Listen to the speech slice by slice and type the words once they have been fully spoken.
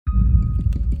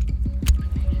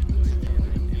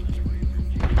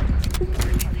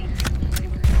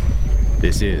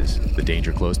This is the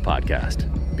Danger Close podcast,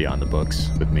 Beyond the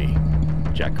Books with me,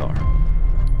 Jack Carr.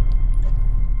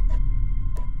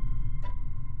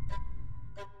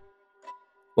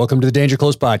 Welcome to the Danger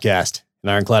Close podcast, an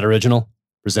Ironclad original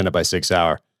presented by 6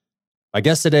 Hour. My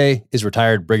guest today is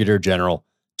retired Brigadier General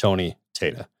Tony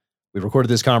Tata. We recorded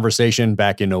this conversation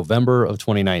back in November of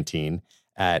 2019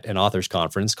 at an authors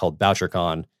conference called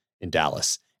BoucherCon in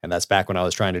Dallas. And that's back when I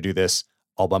was trying to do this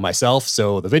all by myself.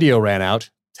 So the video ran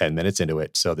out 10 minutes into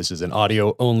it. So this is an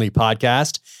audio only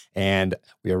podcast and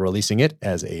we are releasing it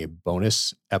as a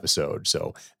bonus episode.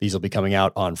 So these will be coming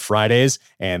out on Fridays.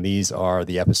 And these are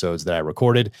the episodes that I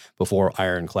recorded before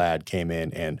Ironclad came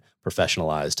in and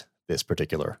professionalized this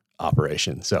particular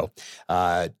operation. So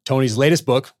Tony's latest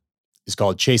book is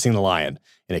called Chasing the Lion,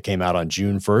 and it came out on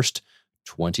June 1st,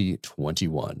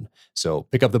 2021. So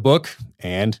pick up the book,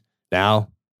 and now,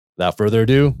 without further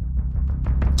ado,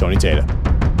 Tony Tata.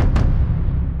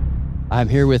 I'm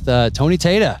here with Tony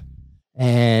Tata.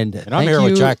 And I'm here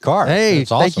with Jack Carr. Hey,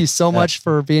 awesome. Thank you so much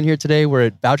for being here today. We're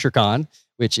at BoucherCon,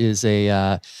 which is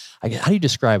a, how do you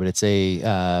describe it? It's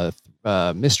a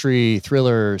mystery,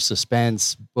 thriller,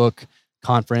 suspense book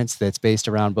conference that's based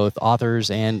around both authors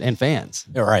and fans.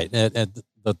 Yeah, right. And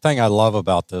the thing I love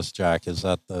about this, Jack, is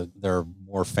that there are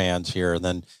more fans here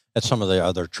than at some of the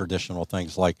other traditional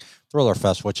things like Thriller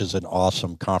Fest, which is an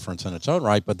awesome conference in its own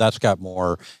right, but that's got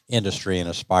more industry and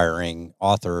aspiring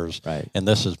authors. Right. And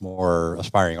this is more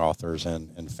aspiring authors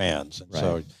and fans. And right.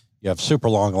 So you have super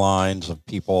long lines of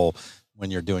people when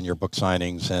you're doing your book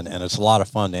signings, and it's a lot of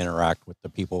fun to interact with the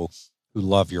people who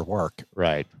love your work.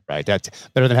 Right. That's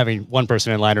better than having one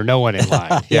person in line or no one in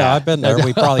line. Yeah, I've been there.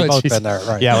 We've probably both been there.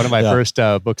 Right. Yeah, one of my first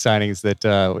book signings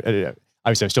that,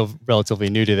 obviously I'm still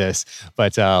relatively new to this,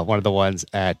 but one of the ones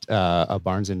at a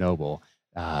Barnes & Noble,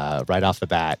 right off the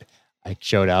bat, I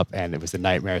showed up and it was the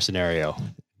nightmare scenario.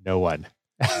 No one.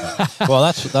 Well,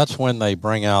 that's when they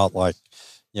bring out, like,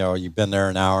 you've been there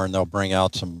an hour and they'll bring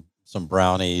out some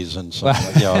brownies and some,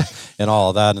 and all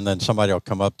of that. And then somebody will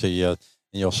come up to you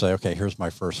and you'll say, okay, here's my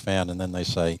first fan. And then they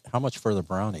say, how much for the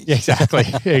brownies? Exactly.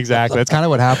 That's kind of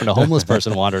what happened. A homeless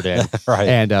person wandered in. Right.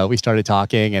 And we started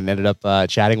talking and ended up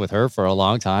chatting with her for a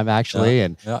long time, actually.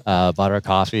 And bought her a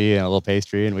coffee and a little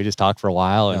pastry. And we just talked for a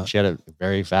while. And she had a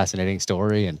very fascinating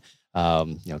story. And,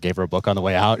 gave her a book on the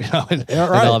way out, and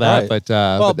all that. Right. But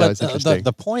that was interesting.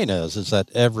 The point is that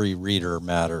every reader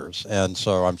matters. And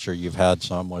so I'm sure you've had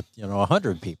some with,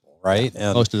 100 people. Right.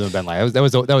 And most of them have been like,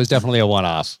 that was definitely a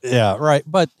one-off. Yeah. Right.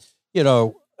 But,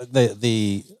 I've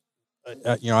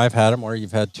had them where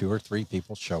you've had 2 or 3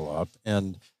 people show up,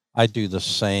 and I do the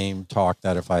same talk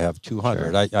that if I have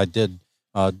 200, sure. I did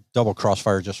Double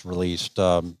Crossfire just released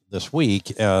this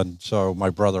week. And so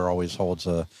my brother always holds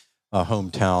a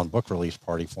hometown book release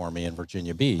party for me in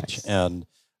Virginia Beach. Nice. And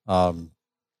and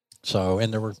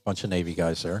there were a bunch of Navy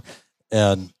guys there,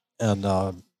 and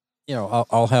I'll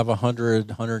have 100,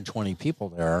 120 people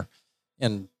there,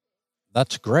 and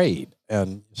that's great.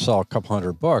 And sell a couple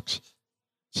hundred books.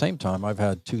 Same time, I've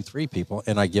had 2, 3 people,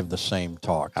 and I give the same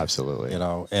talk. Absolutely.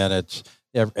 And it's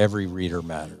every reader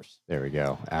matters. There we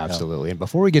go. Absolutely. Yeah. And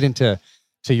before we get into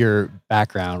your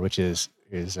background, which is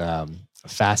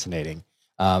fascinating,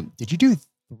 did you do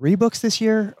 3 books this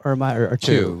year, or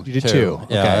 2? You did 2.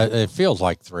 Okay. Yeah, it feels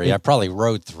like 3. I probably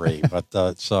wrote 3, but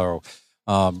I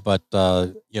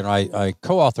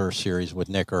co-author a series with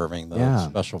Nick Irving, the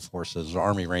Special Forces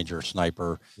Army Ranger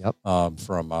Sniper,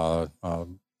 from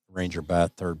Ranger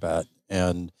Bat, 3rd Bat,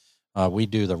 and we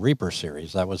do the Reaper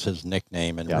series. That was his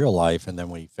nickname in real life, and then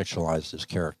we fictionalized his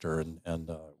character,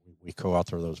 and we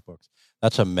co-author those books.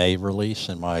 That's a May release,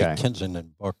 and my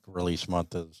Kensington book release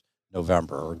month is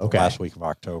November, or the last week of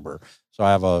October. So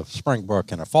I have a spring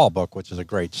book and a fall book, which is a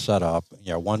great setup.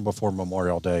 One before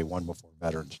Memorial Day, one before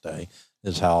Veterans Day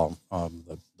is how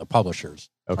the publishers.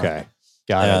 Okay.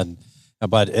 Got it.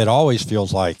 But it always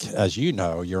feels like, as you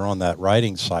know, you're on that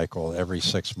writing cycle. Every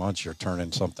 6 months, you're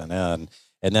turning something in.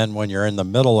 And then when you're in the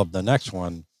middle of the next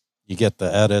one, you get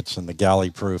the edits and the galley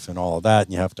proof and all of that,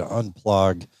 and you have to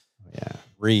unplug,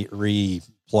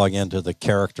 re-plug into the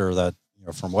character that,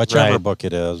 from whichever book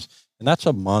it is. And that's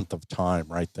a month of time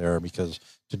right there, because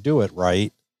to do it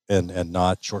right and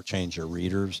not shortchange your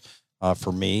readers,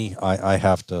 for me, I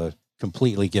have to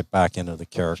completely get back into the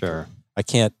character. Sure. I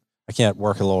can't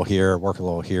work a little here, work a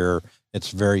little here. It's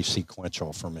very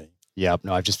sequential for me. Yep.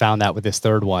 No, I've just found that with this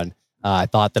 3rd one. I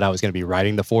thought that I was going to be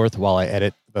writing the 4th while I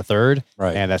edit the 3rd.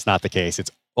 Right. And that's not the case.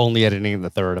 It's only editing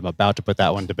the 3rd. I'm about to put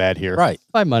that one to bed here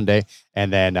by Monday.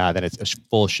 And then it's a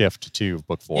full shift to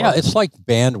book 4. Yeah, it's like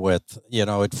bandwidth.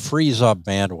 It frees up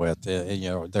bandwidth.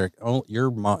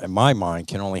 My mind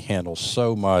can only handle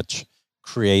so much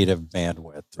creative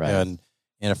bandwidth. Right. And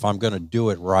if I'm going to do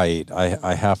it right,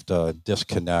 I have to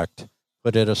disconnect,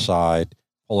 put it aside,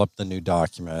 pull up the new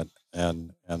document,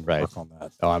 and work on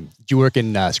that. Do you work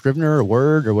in Scrivener or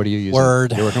Word, or what do you use?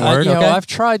 Word. You work in Word? You okay. know, I've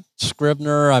tried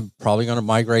Scrivener. I'm probably going to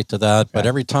migrate to that. But Okay.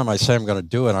 every time I say I'm going to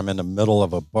do it, I'm in the middle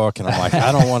of a book, and I'm like,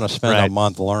 I don't want to spend Right. a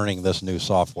month learning this new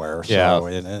software. So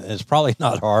Yeah. and it's probably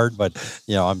not hard, but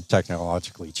you know, I'm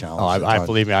technologically challenged. I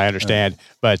believe me, I understand.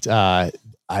 But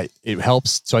it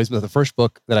helps. So the first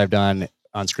book that I've done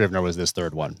on Scrivener was this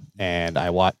third one, and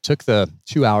I took the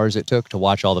 2 hours it took to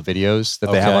watch all the videos that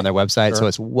they have on their website. Sure. So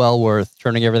it's well worth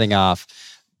turning everything off,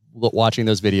 watching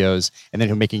those videos, and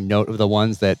then making note of the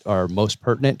ones that are most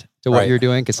pertinent to what you're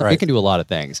doing, because you can do a lot of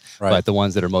things, but the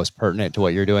ones that are most pertinent to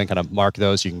what you're doing, kind of mark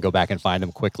those so you can go back and find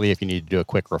them quickly if you need to do a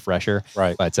quick refresher.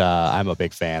 Right. But I'm a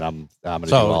big fan. I'm going to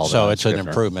do all So it's Scrivener. an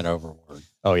improvement over Word.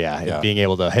 Oh yeah. Being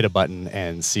able to hit a button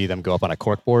and see them go up on a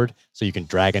corkboard, so you can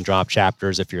drag and drop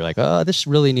chapters if you're like, oh, this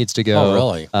really needs to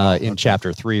go in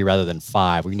chapter 3 rather than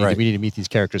 5. We need to meet these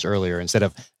characters earlier, instead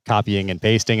of copying and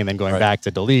pasting and then going back to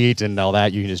delete and all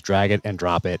that. You can just drag it and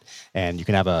drop it, and you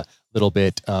can have a little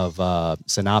bit of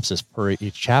synopsis per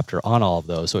each chapter on all of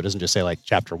those, so it doesn't just say like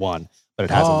chapter 1. But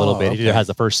it has a little bit. It either has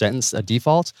the first sentence, a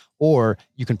default, or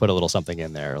you can put a little something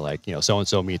in there, like, you know, so and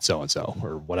so meets so and so,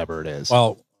 or whatever it is.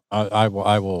 Well, I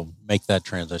will make that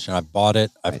transition. I bought it,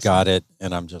 I've got it,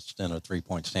 and I'm just in a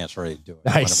 3-point stance ready to do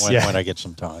it when I get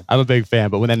some time. I'm a big fan,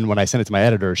 but when I send it to my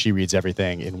editor, she reads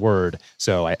everything in Word.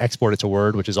 So I export it to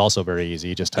Word, which is also very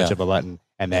easy. Just touch of a button,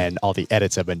 and then all the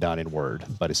edits have been done in Word.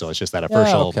 But so it's just that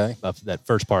that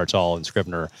first part's all in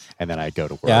Scrivener, and then I go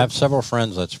to Word. Yeah, I have several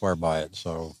friends that swear by it.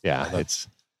 So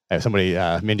I have somebody,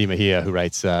 Mindy Mejia, who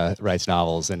writes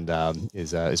novels and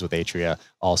is with Atria.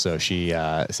 Also, she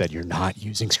said, "You're not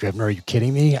using Scrivener? Are you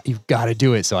kidding me? You've got to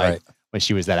do it." So when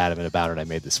she was that adamant about it, I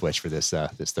made the switch for this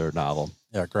third novel.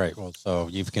 Yeah, great. Well, so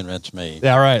you've convinced me.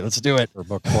 Yeah, all right, let's do it. For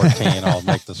book 14, I'll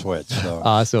make the switch. So.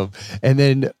 Awesome. And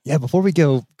then, before we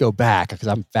go back, because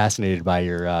I'm fascinated by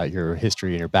your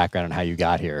history and your background and how you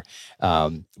got here.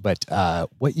 When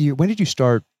did you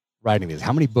start writing these?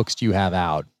 How many books do you have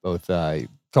out, both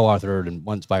co-authored and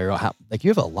one's by your own? You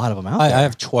have a lot of them out there. I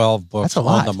have 12 books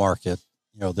on the market,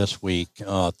 this week.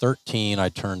 13 I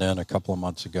turned in a couple of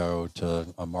months ago to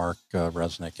Mark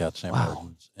Resnick at St.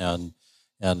 Martin's. And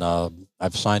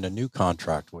I've signed a new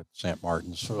contract with St.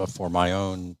 Martin's for my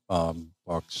own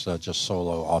books, just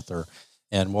solo author.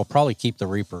 And we'll probably keep the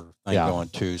Reaper thing going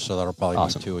too, so that'll probably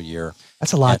be 2 a year.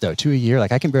 That's a lot, though. 2 a year.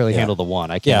 I can barely handle the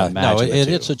one. I can't imagine. No,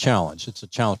 it's a challenge. It's a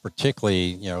challenge,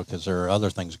 particularly because there are other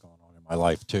things going on in my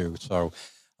life too. So,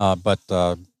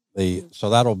 so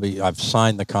that'll be. I've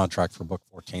signed the contract for book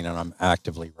 14, and I'm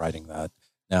actively writing that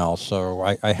now. So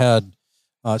I had.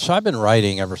 So I've been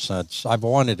writing ever since. I've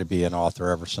wanted to be an author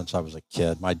ever since I was a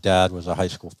kid. My dad was a high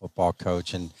school football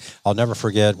coach, and I'll never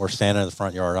forget, we're standing in the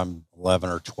front yard. I'm 11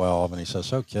 or 12, and he says,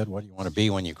 "So, kid, what do you want to be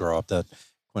when you grow up?" That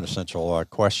quintessential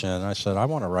question. And I said, "I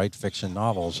want to write fiction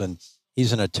novels." And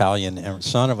he's an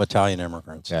son of Italian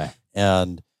immigrants. Okay.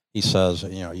 And he says,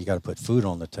 "You got to put food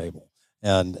on the table."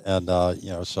 And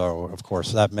so of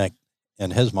course that meant, in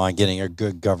his mind, getting a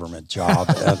good government job.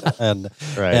 And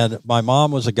my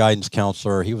mom was a guidance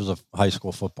counselor. He was a high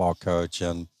school football coach.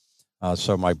 And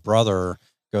so my brother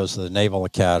goes to the Naval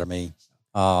Academy.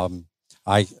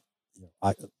 I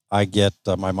get,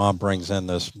 my mom brings in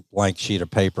this blank sheet of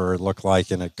paper, it looked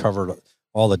like, and it covered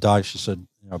all the docs. She said,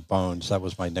 Bones, that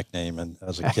was my nickname. And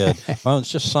as a kid, Bones,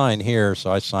 just sign here.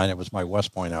 So I signed. It was my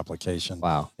West Point application.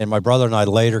 Wow. And my brother and I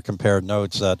later compared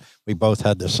notes that we both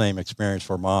had the same experience,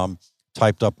 where mom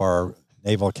typed up our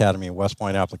Naval Academy and West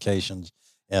Point applications,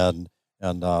 and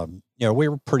we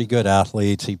were pretty good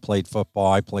athletes. He played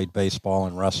football, I played baseball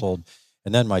and wrestled.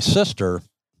 And then my sister,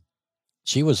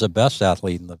 she was the best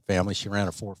athlete in the family. She ran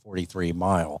a 4.43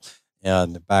 mile,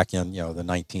 and back in the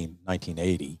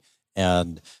 1980.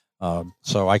 And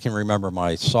so I can remember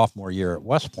my sophomore year at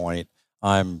West Point.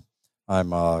 I'm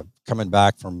coming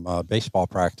back from baseball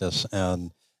practice,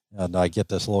 and I get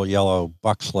this little yellow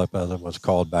buck slip, as it was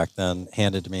called back then,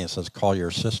 handed to me and says, "Call your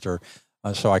sister."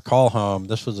 So I call home.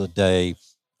 This was a day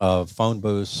of phone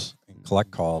booths and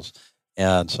collect calls.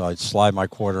 And so I slide my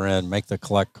quarter in, make the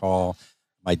collect call.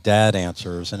 My dad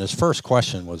answers. And his first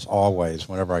question was always,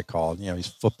 whenever I called, he's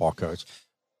a football coach,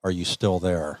 "Are you still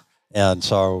there?" And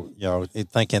so,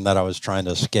 thinking that I was trying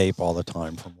to escape all the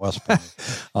time from West Point,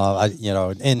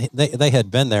 and they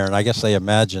had been there, and I guess they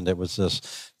imagined it was this,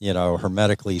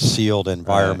 hermetically sealed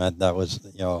environment that was,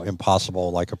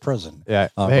 impossible, like a prison. Yeah,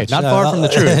 not far from the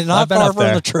truth. Not far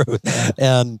from the truth.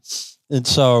 And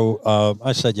so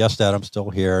I said, yes, Dad, I'm still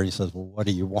here. He says, well, what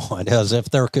do you want? As if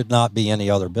there could not be any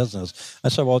other business. I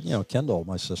said, well, Kendall,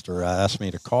 my sister, asked me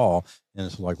to call. And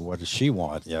it's like, what does she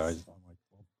want? I'm like, well,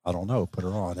 I don't know. Put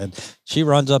her on. And she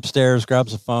runs upstairs,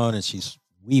 grabs the phone, and she's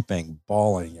weeping,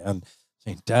 bawling, and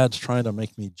saying, Dad's trying to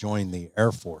make me join the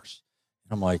Air Force.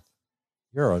 And I'm like,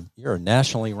 you're a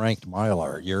nationally ranked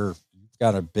miler. You've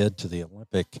got a bid to the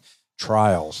Olympic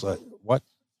trials.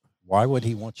 Why would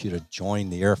he want you to join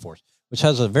the Air Force? Which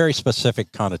has a very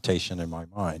specific connotation in my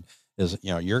mind, is,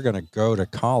 you're going to go to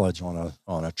college on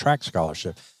a track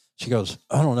scholarship. She goes,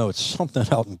 I don't know, it's something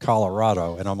out in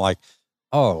Colorado. And I'm like,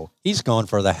 oh, he's going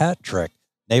for the hat trick.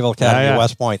 Naval Academy,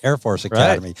 West Point, Air Force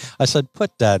Academy. Right. I said,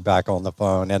 put Dad back on the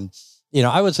phone. And,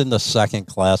 I was in the second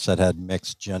class that had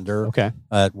mixed gender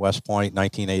at West Point,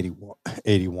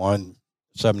 1981.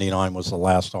 79 was the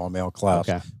last all-male class,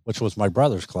 which was my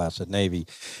brother's class at Navy.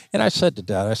 And I said to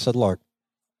Dad, I said, look,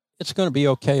 it's going to be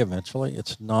okay eventually.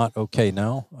 It's not okay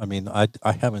now. I mean, I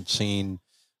haven't seen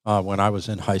when I was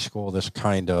in high school this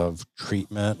kind of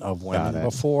treatment of women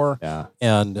before. Yeah.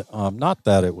 And not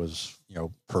that it was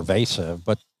pervasive,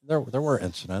 but there were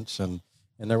incidents and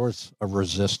there was a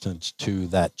resistance to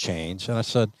that change. And I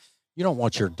said, you don't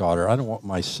want your daughter, I don't want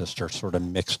my sister sort of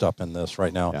mixed up in this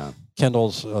right now. Yeah.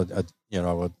 Kendall's a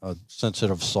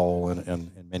sensitive soul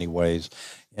in many ways,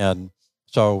 and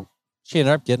so she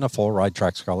ended up getting a full ride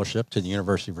track scholarship to the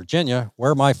University of Virginia,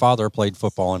 where my father played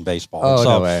football and baseball. Oh,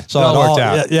 no way. So it all worked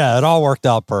out. Yeah, it all worked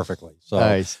out perfectly. So,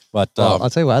 nice. But I'll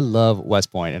tell you what, I love West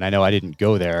Point, and I know I didn't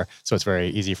go there, so it's very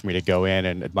easy for me to go in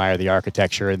and admire the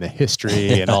architecture and the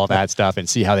history and all that stuff, and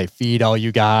see how they feed all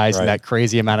you guys in that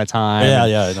crazy amount of time.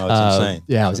 Yeah, it's insane.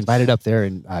 Yeah, I was invited up there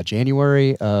in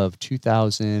January of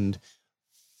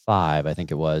 2005, I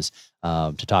think it was,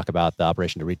 to talk about the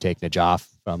operation to retake Najaf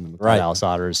from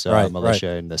al-Sadr's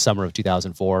militia in the summer of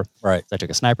 2004. Right. So I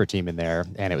took a sniper team in there,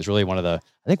 and it was really one of the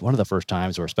first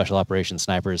times where special operations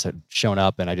snipers had shown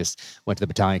up, and I just went to the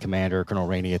battalion commander, Colonel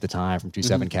Rainey at the time from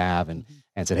 27 Cav,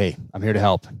 and said, hey, I'm here to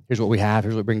help. Here's what we have.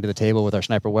 Here's what we bring to the table with our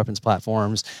sniper weapons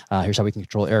platforms. Here's how we can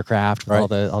control aircraft with all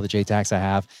the JTACs I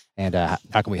have, and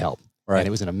how can we help? Right. And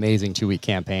it was an amazing 2-week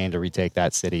campaign to retake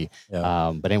that city.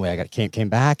 Yeah. But anyway, I came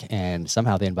back, and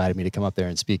somehow they invited me to come up there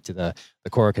and speak to the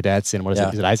Corps cadets in, what is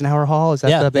it? Is it Eisenhower Hall? Is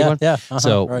that the big one? Yeah.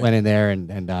 So went in there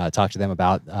and talked to them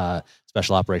about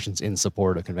special operations in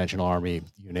support of conventional Army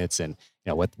units, and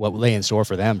what lay in store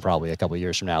for them probably a couple of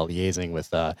years from now, liaising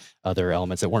with other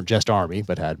elements that weren't just Army,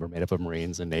 but were made up of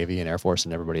Marines and Navy and Air Force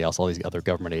and everybody else, all these other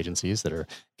government agencies that are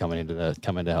coming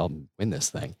to help win this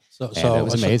thing. So it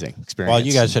was amazing experience. Well,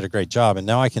 you guys did a great job, and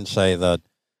now I can say that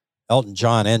Elton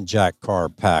John and Jack Carr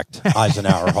packed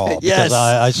Eisenhower Hall. Yes.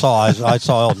 Because I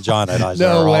saw Elton John at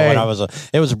Eisenhower Hall when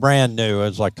it was brand new. It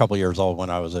was like a couple of years old when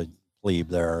I was a plebe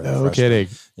there. No kidding.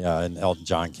 Yeah, and Elton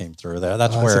John came through there.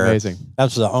 That's amazing.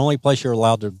 That's the only place you're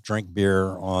allowed to drink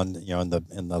beer on,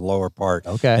 in the lower part.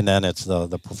 Okay. And then it's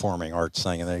the performing arts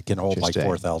thing, and it can hold like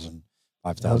 4,000,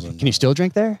 5,000. Okay. Can you still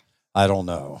drink there? I don't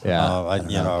know. Yeah. I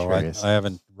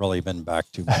haven't really been back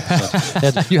too much.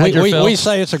 We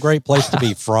say it's a great place to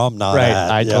be from, not at.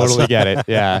 I totally get it.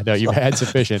 Yeah. No, you've had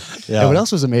sufficient. Yeah. And what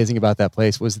else was amazing about that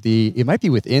place was it might be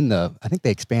within I think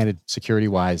they expanded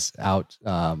security-wise out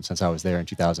since I was there in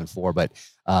 2004, but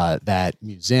that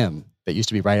museum that used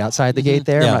to be right outside the gate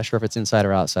there. I'm not sure if it's inside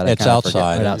or outside. It's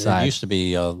outside. Right outside. It used to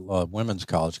be a women's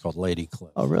college called Lady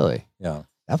Cliff. Oh, really? Yeah.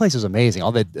 That place was amazing.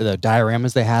 All the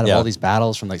dioramas they had of all these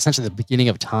battles from essentially the beginning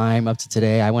of time up to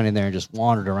today. I went in there and just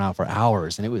wandered around for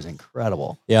hours, and it was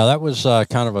incredible. Yeah, that was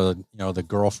kind of the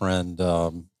girlfriend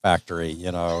factory.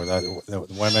 The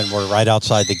women were right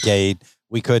outside the gate.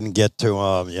 We couldn't get to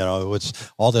them. It was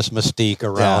all this mystique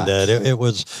around it. It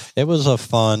was a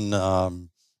fun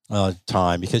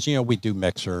time because we do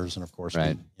mixers, and of course,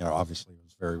 obviously it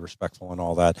was very respectful and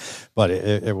all that. But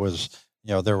it was.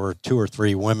 There were 2 or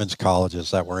 3 women's colleges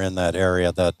that were in that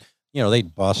area that,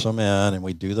 they'd bus them in, and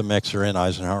we'd do the mixer in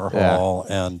Eisenhower Hall,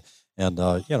 and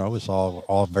it was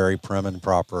all very prim and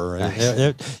proper.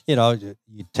 Nice.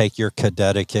 You take your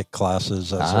cadet etiquette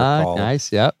classes, as they're called.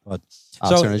 Nice, yep. But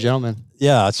officer and a gentleman.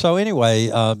 Yeah. So anyway,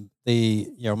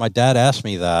 my dad asked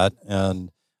me that,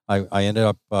 and I ended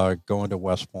up going to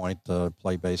West Point to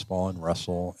play baseball and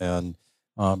wrestle, and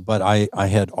but I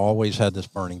had always had this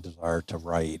burning desire to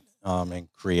write. And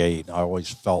create. I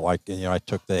always felt like, I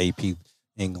took the AP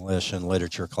English and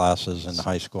literature classes in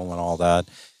high school and all that.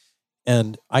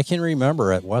 And I can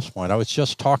remember at West Point,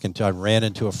 I ran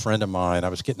into a friend of mine. I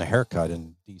was getting a haircut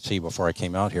in DC before I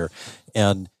came out here.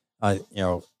 And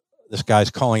this guy's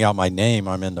calling out my name.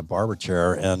 I'm in the barber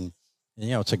chair, and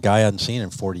And, it's a guy I hadn't seen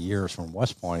in 40 years from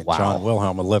West Point. Wow. John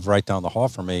Wilhelm would live right down the hall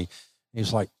from me.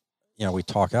 He's like, we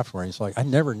talk afterward. He's like, I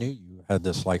never knew you had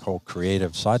this like whole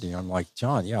creative side to you. I'm like,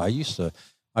 John, yeah,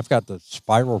 I've got the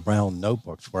spiral bound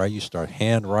notebooks where I used to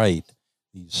handwrite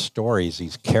these stories,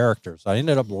 these characters. I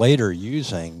ended up later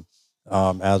using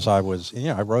as I was,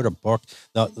 I wrote a book.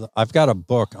 I've got a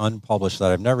book unpublished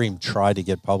that I've never even tried to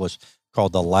get published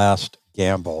called The Last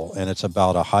Gamble. And it's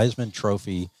about a Heisman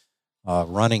Trophy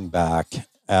running back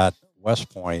at West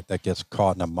Point that gets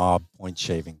caught in a mob point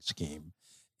shaving scheme.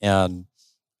 And,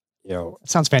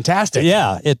 sounds fantastic.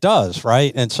 Yeah, it does.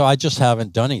 Right. And so I just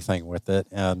haven't done anything with it.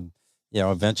 And,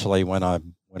 eventually when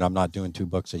I'm not doing 2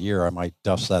 books a year, I might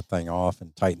dust that thing off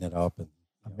and tighten it up and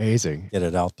amazing. Get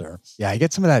it out there. Yeah, I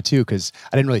get some of that too, because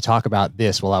I didn't really talk about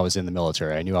this while I was in the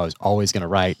military. I knew I was always going to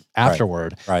write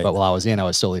afterward, right. But while I was in, I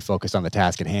was solely focused on the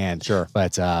task at hand. Sure.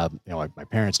 But, like my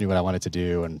parents knew what I wanted to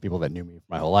do, and people that knew me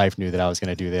my whole life knew that I was going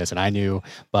to do this, and I knew,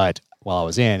 but while I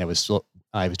was in, I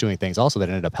was doing things also that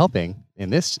ended up helping in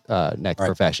this next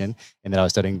profession, and that I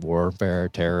was studying warfare,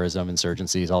 terrorism,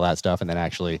 insurgencies, all that stuff, and then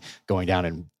actually going down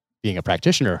and being a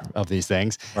practitioner of these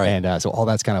things. Right. And so all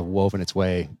that's kind of woven its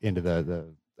way into the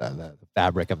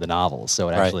fabric of the novels. So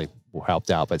it actually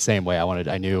helped out. But same way,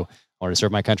 I knew I wanted to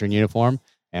serve my country in uniform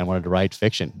and wanted to write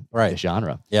fiction, this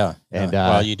genre. Yeah. And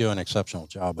well, you do an exceptional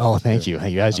job. Oh, thank you.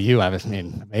 As you, I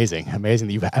mean, amazing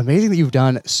that you've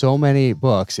done so many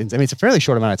books. I mean, it's a fairly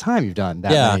short amount of time you've done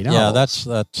that many novels.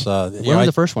 Yeah, that's. When was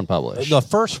the first one published? The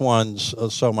first one's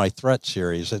so my Threat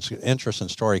series. It's an interesting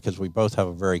story because we both have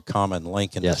a very common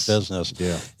link in this business.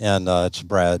 Yeah. And it's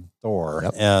Brad Thor.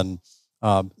 Yep. And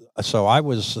so I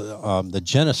was the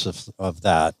genesis of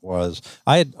that was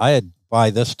I had by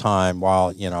this time,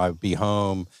 while I would be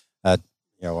home at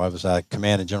I was at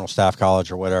Command and General Staff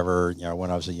College or whatever, when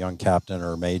I was a young captain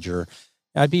or major,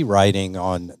 I'd be writing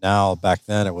on. Now back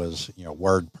then it was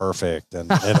Word Perfect and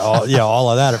all all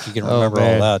of that, if you can remember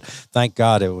all that. Thank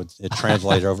God it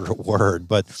translated over to Word.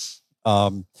 But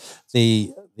I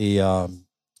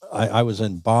was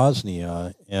in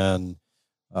Bosnia in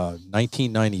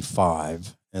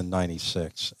 1995 and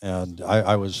 96, and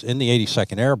I was in the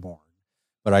 82nd Airborne.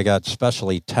 But I got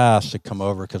specially tasked to come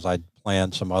over because I'd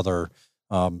planned some other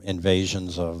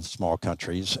invasions of small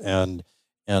countries, and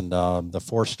the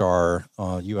 4-star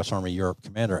U.S. Army Europe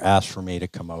commander asked for me to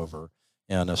come over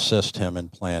and assist him in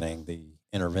planning the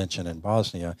intervention in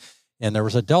Bosnia. And there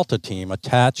was a Delta team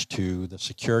attached to the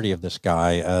security of this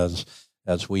guy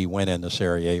as we went into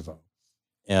Sarajevo.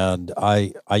 And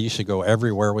I used to go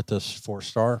everywhere with this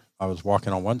 4-star. I was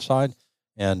walking on one side,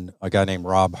 and a guy named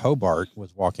Rob Hobart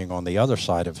was walking on the other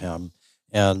side of him.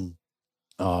 And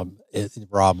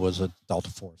Rob was a Delta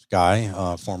Force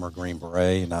guy, former Green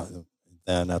Beret, and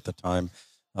then at the time,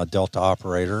 a Delta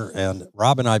operator. And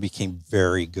Rob and I became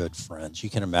very good friends. You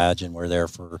can imagine we're there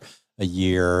for a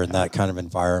year in that kind of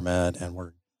environment, and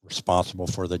we're responsible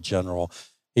for the general.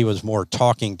 He was more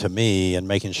talking to me and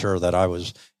making sure that I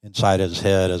was inside his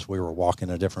head as we were walking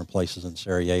to different places in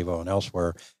Sarajevo and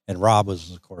elsewhere. And Rob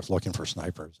was, of course, looking for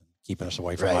snipers and keeping us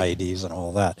away from IEDs and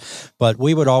all that. But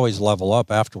we would always level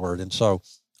up afterward. And so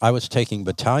I was taking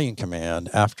battalion command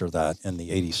after that in the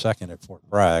 82nd at Fort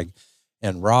Bragg.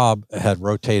 And Rob had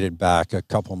rotated back a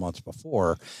couple months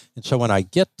before. And so when I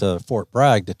get to Fort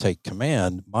Bragg to take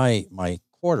command, my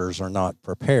quarters are not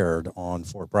prepared on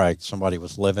Fort Bragg. Somebody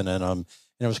was living in them.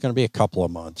 And it was going to be a couple of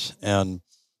months. And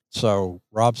so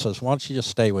Rob says, why don't you just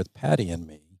stay with Patty and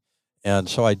me? And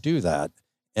so I do that.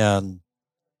 And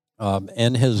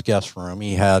in his guest room,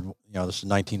 he had, this is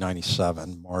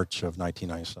 1997, March of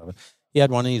 1997. He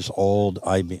had one of these old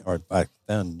IBM, or back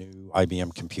then new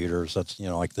IBM computers that's,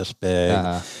 like this big,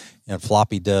 and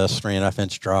floppy disk,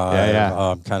 3.5-inch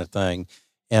drive, kind of thing.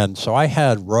 And so I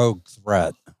had Rogue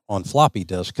Threat on floppy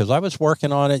disk because I was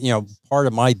working on it, part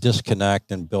of my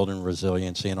disconnect and building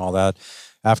resiliency and all that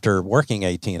after working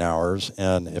 18 hours.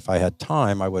 And if I had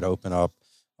time, I would open up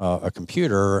a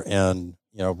computer and,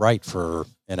 write for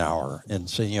an hour and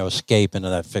so, escape into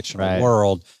that fictional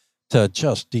world to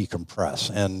just decompress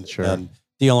and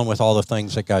dealing with all the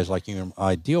things that guys like you and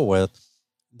I deal with,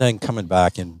 then coming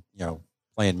back and,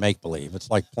 playing make-believe. It's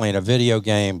like playing a video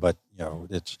game, but,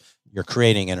 you're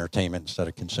creating entertainment instead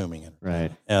of consuming it.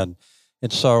 Right. And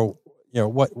so,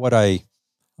 what I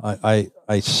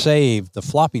saved, the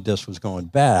floppy disk was going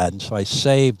bad. And so I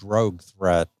saved Rogue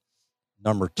Threat,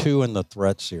 number 2 in the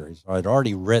Threat series. I'd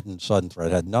already written Sudden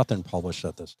Threat, had nothing published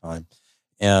at this time.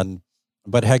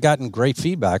 But had gotten great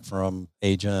feedback from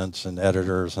agents and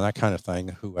editors and that kind of thing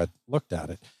who had looked at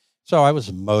it. So I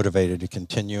was motivated to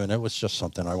continue, and it was just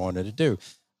something I wanted to do.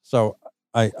 So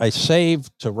I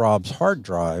saved to Rob's hard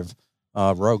drive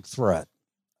Rogue Threat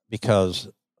because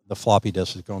the floppy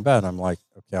disk is going bad. And I'm like,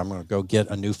 okay, I'm going to go get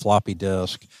a new floppy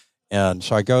disk. And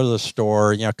so I go to the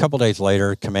store, a couple days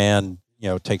later, Command,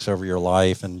 takes over your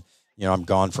life. And, I'm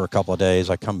gone for a couple of days.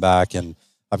 I come back and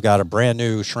I've got a brand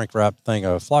new shrink wrap thing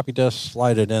of floppy disk,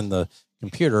 slide it in the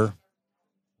computer.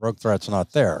 Rogue Threat's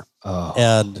not there. Oh.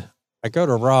 And I go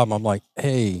to Rob. I'm like,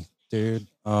 hey, dude,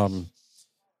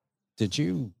 did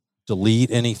you delete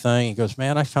anything? He goes,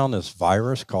 man, I found this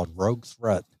virus called Rogue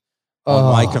Threat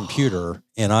on my computer,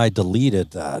 and I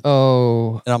deleted that.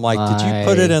 Oh. And I'm like, did you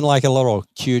put it in like a little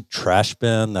cute trash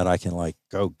bin that I can like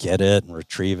go get it and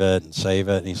retrieve it and save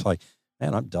it? And he's like,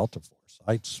 man, I'm Delta Force.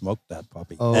 I smoked that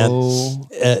puppy. Oh.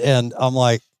 And I'm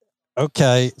like,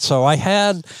 okay. So I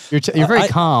had... You're very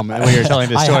calm when you're telling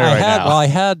this story now. Well, I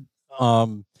had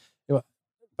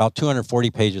about 240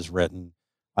 pages written.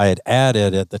 I had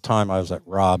added at the time I was at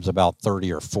Rob's about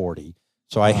 30 or 40.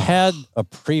 So I had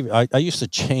I used to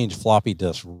change floppy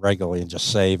disks regularly and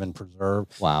just save and preserve.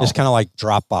 Wow. It's kind of like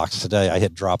Dropbox today. I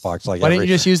hit Dropbox like Why didn't you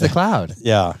just use the cloud?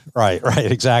 Yeah, right,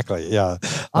 exactly. Yeah.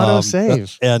 Auto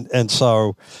save. And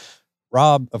so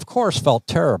Rob, of course, felt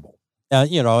terrible.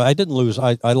 I didn't lose.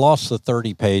 I lost the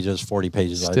 30 pages, 40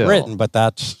 pages I'd written, but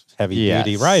that's heavy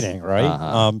duty writing, right?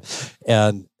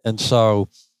 Uh-huh. And so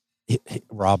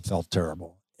Rob felt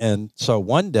terrible. And so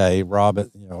one day, Rob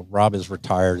is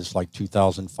retired. It's like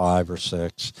 2005 or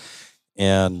 6.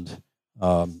 And,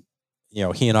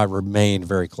 he and I remain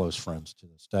very close friends to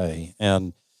this day.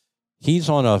 And he's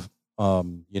on a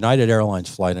United Airlines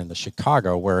flight into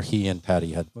Chicago where he and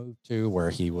Patty had moved to,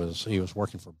 where he was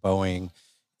working for Boeing.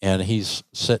 And he's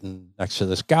sitting next to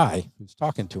this guy who's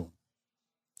talking to him.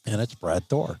 And it's Brad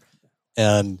Thor.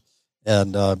 And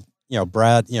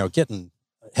Brad, getting,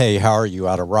 hey, how are you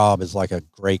out of Rob is like a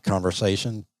great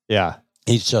conversation. Yeah.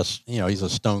 He's just, he's a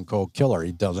stone cold killer.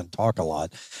 He doesn't talk a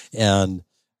lot. And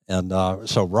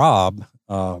so Rob,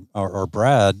 or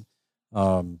Brad,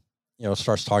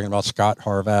 starts talking about Scott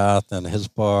Harvath and his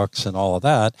books and all of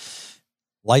that.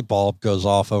 Light bulb goes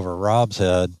off over Rob's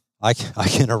head. I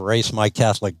can erase my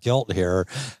Catholic guilt here.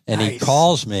 And He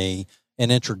calls me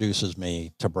and introduces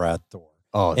me to Brad Thor.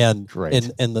 Oh, and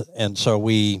great. And so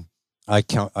I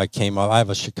came up. I have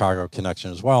a Chicago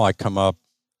connection as well. I come up,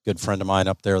 good friend of mine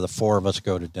up there. The 4 of us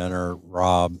go to dinner.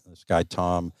 Rob, this guy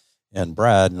Tom, and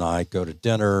Brad and I go to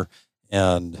dinner.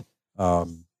 And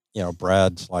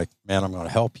Brad's like, "Man, I'm going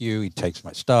to help you." He takes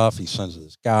my stuff. He sends it to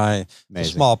this guy. It's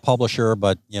a small publisher,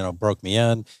 but broke me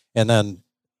in. And then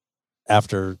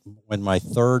when my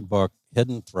 3rd book,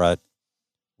 Hidden Threat,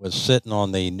 was sitting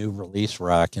on the new release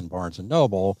rack in Barnes and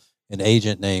Noble, an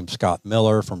agent named Scott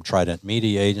Miller from Trident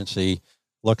Media Agency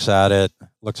looks at it,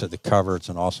 looks at the cover. It's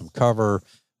an awesome cover,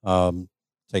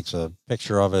 takes a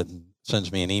picture of it and sends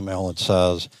me an email and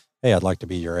says, "Hey, I'd like to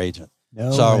be your agent." No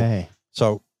way.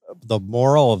 So the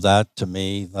moral of that, to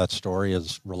me, that story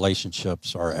is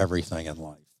relationships are everything in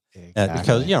life. Exactly. And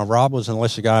because, Rob was an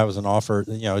enlisted guy, I was an officer,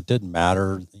 it didn't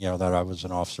matter, that I was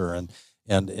an officer and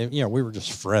we were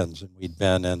just friends and we'd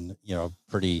been in,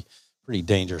 pretty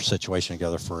dangerous situation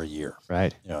together for a year.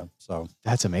 Right. Yeah. So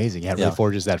that's amazing. Yeah. It really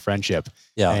forges that friendship.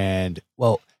 Yeah. And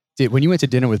when you went to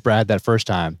dinner with Brad that first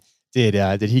time,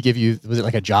 did he give you, was it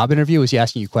like a job interview? Was he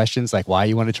asking you questions like why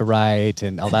you wanted to write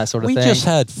and all that sort of thing? We just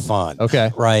had fun.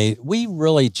 Okay. Right. We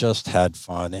really just had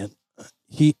fun. And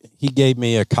he gave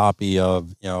me a copy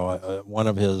of, one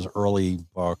of his early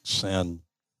books. And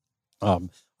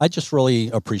I just really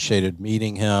appreciated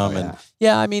meeting him.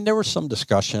 And there was some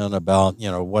discussion about,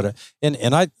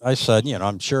 and I said,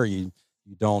 I'm sure you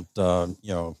don't,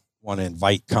 want to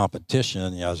invite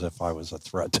competition, as if I was a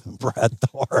threat to Brad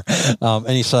Thor. And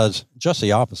he says, just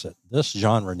the opposite. This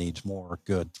genre needs more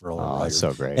good thriller writers.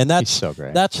 So great. And he's so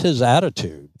great. That's his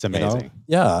attitude. It's amazing.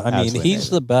 Yeah. I mean, he's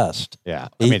the best. Yeah.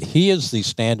 He is the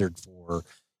standard for,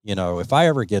 if I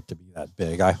ever get to be that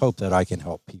big, I hope that I can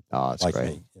help people like great.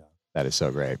 me. Yeah. That is so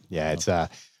great. Yeah. It's,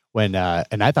 and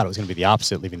I thought it was going to be the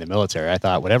opposite leaving the military. I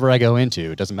thought whatever I go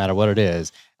into, it doesn't matter what it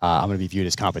is, I'm going to be viewed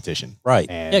as competition. Right.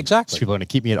 And exactly. People are going to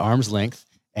keep me at arm's length.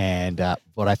 And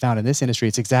what I found in this industry,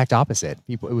 it's exact opposit.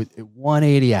 People, it was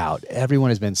 180 out.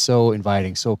 Everyone has been so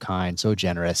inviting, so kind, so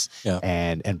generous. Yeah.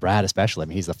 And Brad especially. I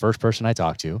mean, he's the first person I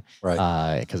talked to.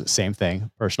 Right. Because it's same thing,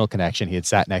 personal connection. He had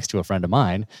sat next to a friend of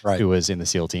mine who was in the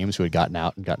SEAL teams, who had gotten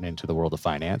out and gotten into the world of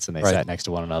finance, and they sat next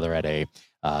to one another at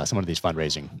some of these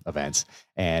fundraising events,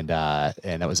 and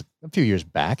that was a few years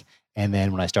back. And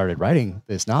then when I started writing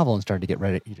this novel and started to get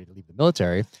ready to leave the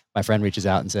military, my friend reaches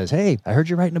out and says, "Hey, I heard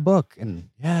you're writing a book, and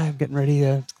I'm getting ready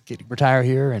to retire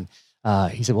here." And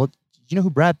he said, "Well, do you know who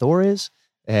Brad Thor is?"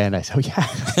 And I said, oh, yeah,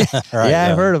 Right, yeah,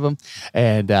 I've heard of him.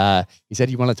 And he said,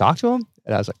 you want to talk to him?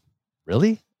 And I was like,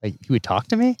 really? Like, he would talk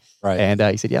to me? Right. And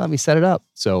he said, yeah, let me set it up.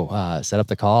 So set up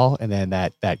the call. And then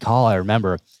that call, I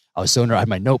remember I was so nervous. I had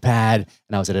my notepad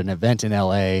and I was at an event in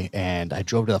LA and I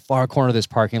drove to the far corner of this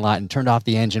parking lot and turned off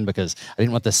the engine because I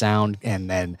didn't want the sound. And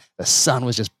then the sun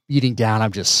was just beating down.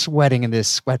 I'm just sweating in this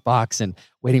sweat box and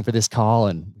waiting for this call.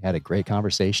 And we had a great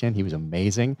conversation. He was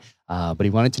amazing. But he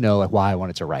wanted to know like why I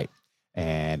wanted to write.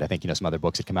 And I think, some other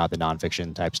books had come out, the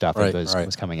nonfiction type stuff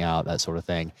was coming out, that sort of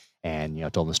thing. And,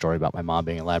 told him the story about my mom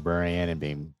being a librarian and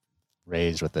being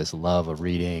raised with this love of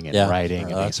reading and writing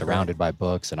and being surrounded by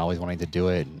books and always wanting to do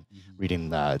it and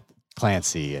reading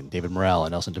Clancy and David Morrell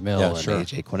and Nelson DeMille and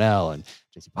A.J. Quinnell and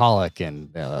J.C. Pollock and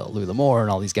Louis L'Amour and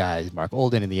all these guys, Mark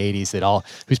Olden in the 80s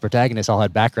whose protagonists all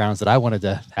had backgrounds that I wanted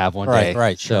to have one day.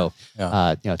 Right. So,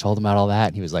 told him about all that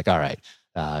and he was like, all right,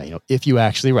 if you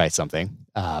actually write something,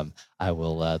 I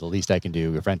will, the least I can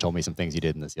do. Your friend told me some things you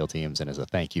did in the SEAL teams. And as a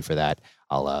thank you for that,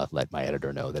 I'll let my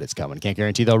editor know that it's coming. Can't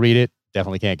guarantee they'll read it.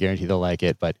 Definitely can't guarantee they'll like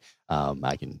it, but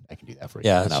I can do that for you.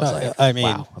 Yeah. And I was like,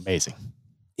 wow, amazing.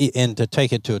 And to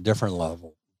take it to a different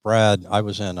level, Brad, I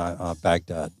was in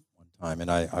Baghdad one time and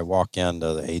I walk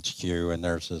into the HQ and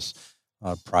there's this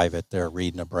private there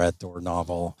reading a Brad Thor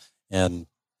novel. And,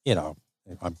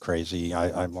 I'm crazy.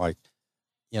 I'm like,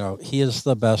 he is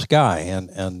the best guy.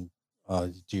 And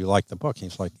do you like the book?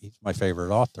 He's like, he's my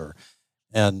favorite author.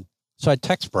 And so I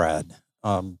text Brad,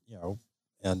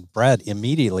 and Brad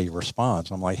immediately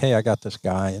responds. I'm like, hey, I got this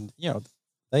guy. And,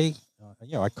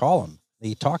 I call him.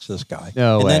 He talks to this guy.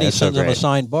 No and way. then he That's sends so him a great.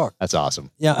 signed book. That's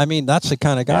awesome. Yeah. I mean, that's the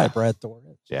kind of guy Brad Thor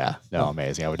is. Yeah. No,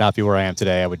 amazing. I would not be where I am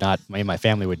today. I would not, me and my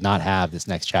family would not have this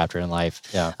next chapter in life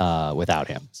without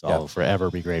him. So I'll forever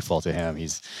be grateful to him.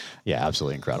 He's,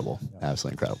 absolutely incredible.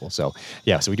 Absolutely incredible. So,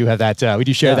 so we do have that, we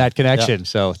do share that connection.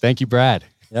 So thank you, Brad.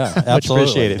 Yeah. Much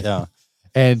appreciated. Yeah.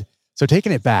 And so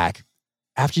taking it back,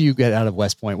 after you get out of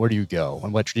West Point, where do you go?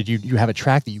 And what did you have a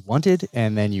track that you wanted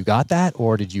and then you got that,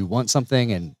 or did you want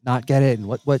something and not get it? And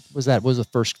what was that? What was the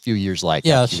first few years like?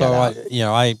 Yeah. So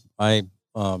I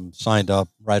signed up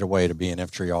right away to be an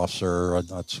infantry officer.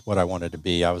 That's what I wanted to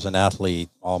be. I was an athlete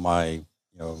all my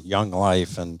young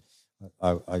life, and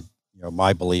I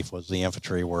my belief was the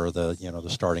infantry were the the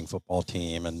starting football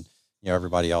team, and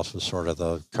everybody else was sort of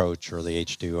the coach or the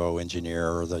H2O engineer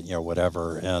or the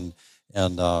whatever, and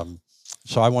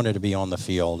so I wanted to be on the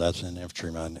field as an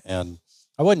infantryman, and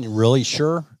I wasn't really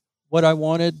sure what I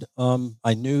wanted.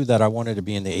 I knew that I wanted to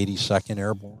be in the 82nd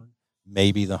Airborne,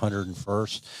 maybe the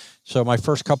 101st. So my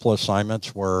first couple of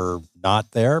assignments were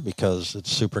not there because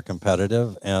it's super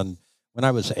competitive. And when I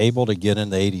was able to get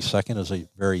in the 82nd as a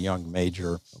very young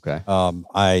major,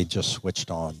 I just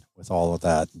switched on with all of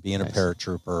that, being a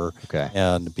paratrooper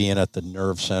and being at the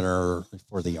nerve center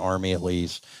for the Army, at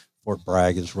least. Fort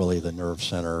Bragg is really the nerve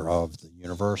center of the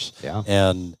universe. Yeah.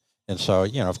 And so,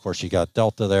 of course, you got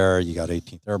Delta there, you got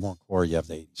 18th Airborne Corps, you have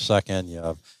the 82nd, you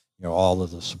have, all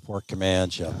of the support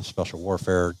commands, you have the special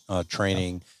warfare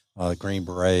training, Green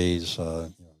Berets,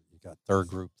 you got 3rd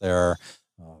Group there.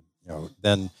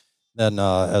 Then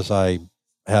as I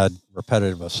had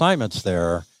repetitive assignments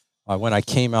there, when I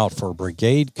came out for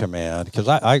brigade command, because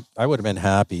I would have been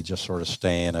happy just sort of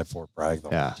staying at Fort Bragg the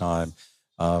whole time.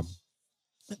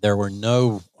 There were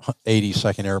no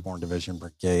 82nd Airborne Division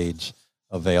brigades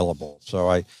available. So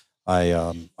I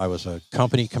was a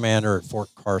company commander at Fort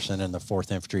Carson in the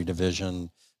 4th Infantry Division.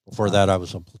 Before that, I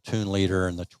was a platoon leader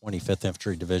in the 25th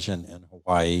Infantry Division in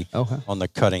Hawaii on the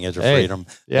cutting edge of freedom.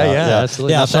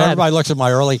 Absolutely. Yeah, so everybody looks at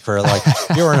my early career like,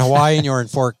 you were in Hawaii and you were in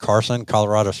Fort Carson,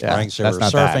 Colorado Springs. You were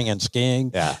surfing and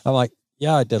skiing. Yeah. I'm like,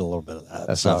 yeah, I did a little bit of that.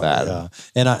 That's not bad. Yeah.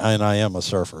 And I am a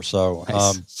surfer. So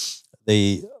nice.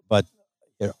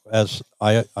 As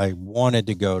I wanted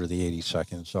to go to the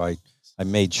 82nd, so I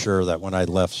made sure that when I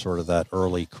left sort of that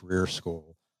early career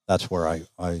school, that's where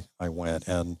I went.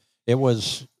 And it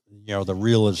was, the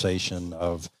realization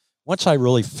of, once I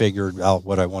really figured out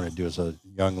what I wanted to do as a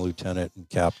young lieutenant and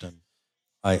captain,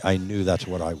 I knew that's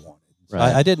what I wanted.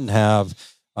 Right. I didn't have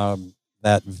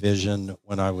that vision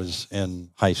when I was in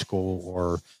high school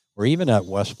or even at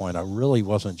West Point. I really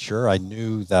wasn't sure. I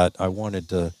knew that I wanted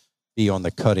to be on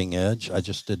the cutting edge. I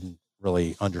just didn't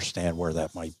really understand where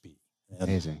that might be.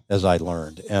 Amazing. As I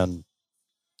learned. And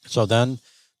so then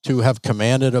to have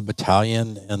commanded a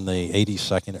battalion in the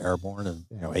 82nd Airborne and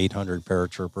 800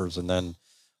 paratroopers, and then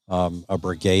a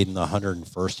brigade in the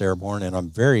 101st Airborne. And I'm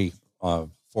very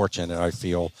fortunate, I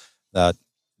feel, that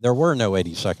there were no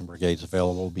 82nd brigades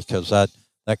available, because that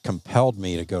compelled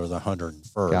me to go to the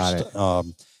 101st. Got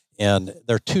it. And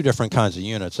they're two different kinds of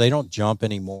units. They don't jump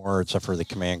anymore, except for the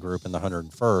command group and the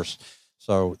 101st.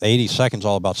 So the 82nd is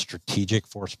all about strategic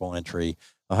forcible entry.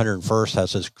 The 101st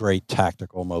has this great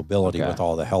tactical mobility with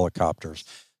all the helicopters.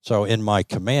 So in my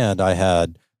command, I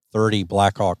had 30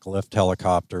 Black Hawk lift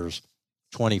helicopters,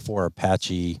 24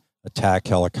 Apache attack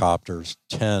helicopters,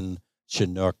 10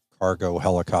 Chinook cargo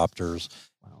helicopters,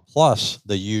 plus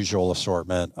the usual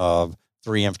assortment of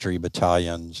 3 infantry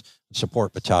battalions, a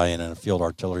support battalion, and a field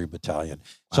artillery battalion.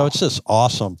 So it's this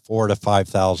awesome 4,000 to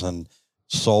 5,000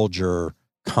 soldier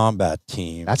combat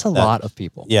team. That's a lot of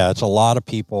people. Yeah, it's a lot of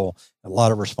people, a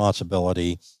lot of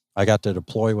responsibility. I got to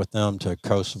deploy with them to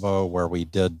Kosovo, where we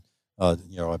did, a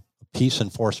peace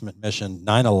enforcement mission.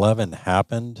 9/11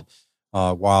 happened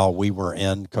while we were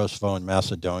in Kosovo and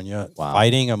Macedonia,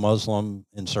 fighting a Muslim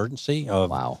insurgency.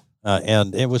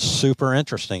 And it was super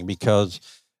interesting because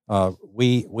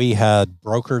we had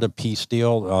brokered a peace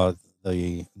deal.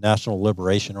 The National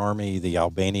Liberation Army, the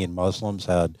Albanian Muslims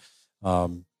had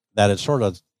that had sort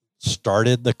of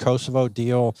started the Kosovo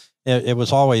deal. It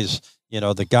was always,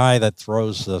 the guy that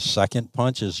throws the second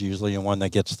punch is usually the one that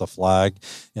gets the flag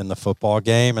in the football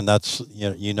game. And that's,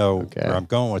 where I'm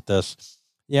going with this.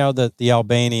 That the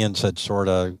Albanians had sort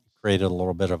of created a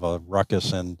little bit of a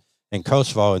ruckus in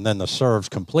Kosovo, and then the Serbs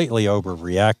completely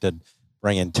overreacted,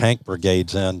 bringing tank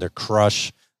brigades in to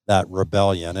crush that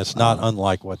rebellion. It's not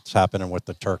unlike what's happening with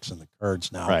the Turks and the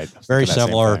Kurds now. Right. Very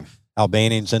similar.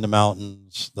 Albanians in the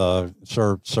mountains, the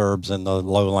Serbs in the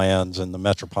lowlands and the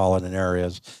metropolitan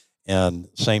areas. And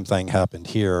same thing happened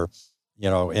here,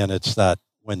 and it's that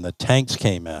when the tanks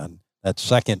came in, that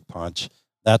second punch,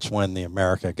 that's when the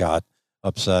America got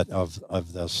upset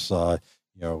of this,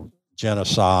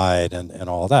 genocide and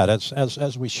all that,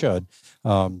 as we should.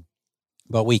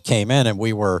 But we came in and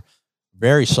we were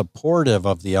very supportive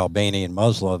of the Albanian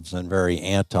Muslims and very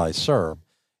anti-Serb.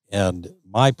 And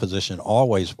my position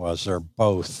always was they're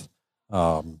both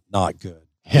not good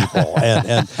people.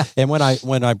 and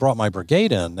when I brought my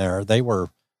brigade in there, they were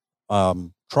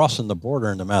crossing the border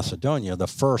into Macedonia, the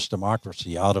first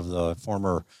democracy out of the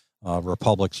former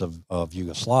republics of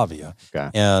Yugoslavia.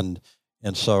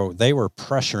 And so they were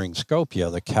pressuring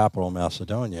Skopje, the capital of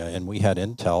Macedonia, and we had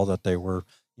intel that they were,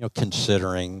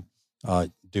 considering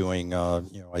doing,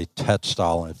 a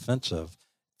Tet-style offensive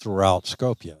throughout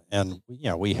Skopje. And,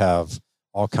 we have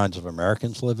all kinds of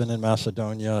Americans living in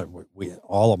Macedonia.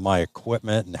 All of my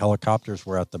equipment and helicopters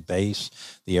were at the base,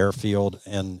 the airfield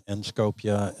in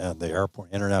Skopje, and the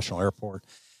airport, international airport.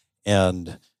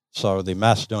 And so the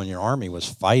Macedonian army was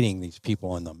fighting these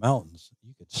people in the mountains.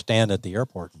 You could stand at the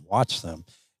airport and watch them.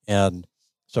 And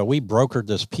so we brokered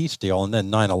this peace deal, and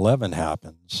then 9/11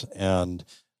 happens. And,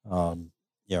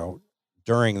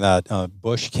 during that,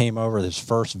 Bush came over, his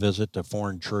first visit to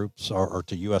foreign troops or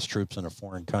to U.S. troops in a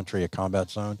foreign country, a combat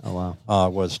zone,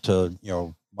 was to,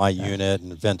 my unit,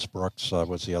 and Vince Brooks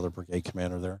was the other brigade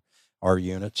commander there, our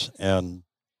units. And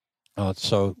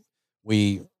so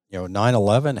we,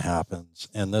 9/11 happens,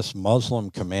 and this Muslim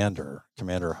Commander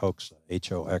Hoxha,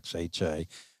 Hoxha,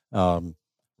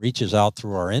 reaches out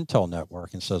through our intel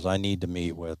network and says, I need to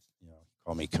meet with,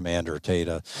 call me Commander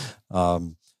Tata,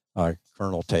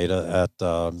 Colonel Tata at,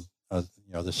 the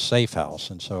safe house.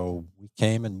 And so we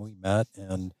came and we met,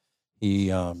 and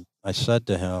I said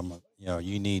to him,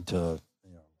 you need to,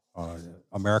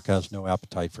 America has no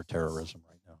appetite for terrorism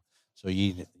right now. So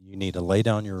you need to lay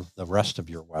down the rest of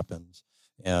your weapons.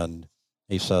 And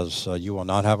he says, you will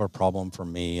not have a problem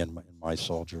from me and my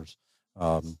soldiers.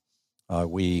 They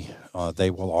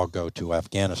will all go to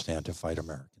Afghanistan to fight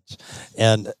Americans.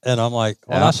 And I'm like,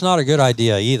 well, that's not a good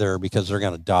idea either, because they're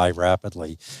going to die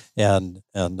rapidly. So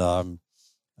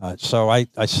I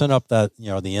sent up that,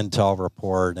 the intel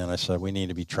report, and I said, we need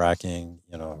to be tracking,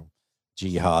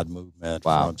 jihadi movement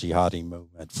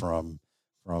from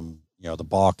the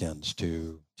Balkans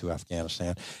to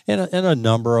Afghanistan. And a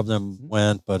number of them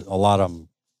went, but a lot of them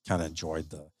kind of enjoyed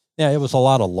it was a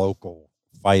lot of local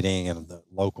fighting and the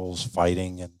locals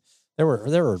fighting. And there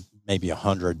were maybe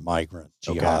 100 migrant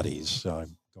jihadis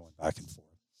going back and forth.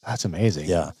 That's amazing.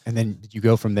 Yeah. And then did you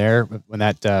go from there when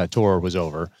that tour was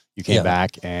over? You came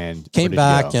back and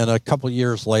a couple of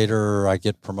years later, I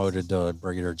get promoted to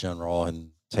Brigadier General and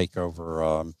take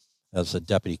over as the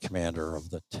deputy commander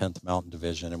of the 10th Mountain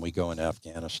Division, and we go into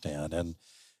Afghanistan. And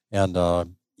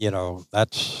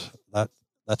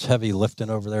that's heavy lifting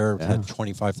over there. We had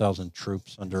 25,000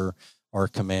 troops under our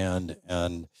command,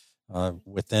 and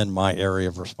within my area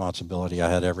of responsibility, I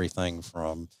had everything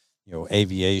from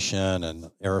aviation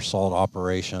and air assault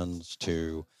operations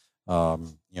to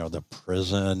the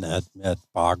prison at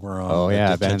Bagram,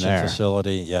 the detention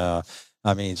facility,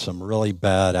 I mean, some really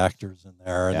bad actors in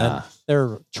there. And then there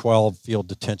are 12 field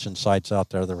detention sites out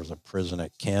there. There was a prison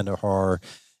at Kandahar,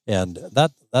 and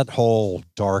that whole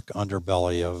dark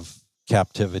underbelly of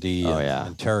captivity and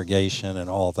interrogation and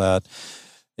all that.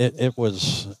 It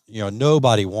was,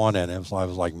 nobody wanted it. I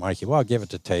was like, Mikey, well, I'll give it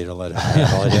to Tata, let him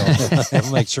handle it.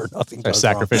 He'll make sure nothing goes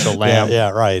sacrificial wrong. lamb. Yeah,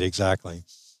 right, exactly.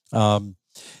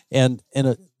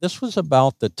 This was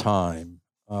about the time,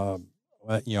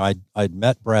 I'd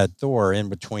met Brad Thor in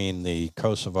between the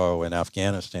Kosovo and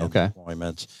Afghanistan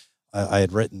deployments. I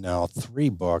had written now 3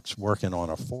 books, working on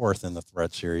a 4th in the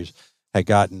Threat series. Had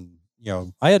gotten,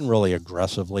 I hadn't really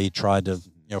aggressively tried to,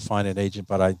 find an agent,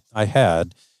 but I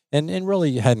had. And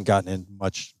really hadn't gotten in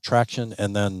much traction.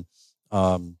 And then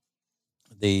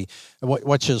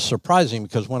which is surprising,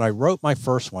 because when I wrote my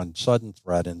first one, Sudden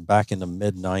Threat, and back in the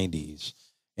mid-90s,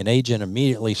 an agent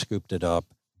immediately scooped it up.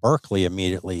 Berkeley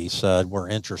immediately said, we're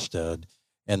interested.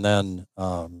 And then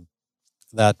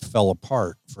that fell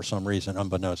apart for some reason,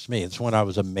 unbeknownst to me. It's when I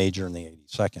was a major in the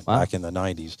 82nd, back in the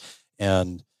 90s.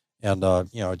 And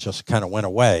it just kind of went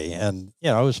away. And,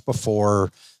 it was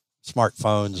before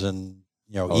smartphones and,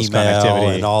 email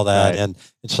and all that. Right. And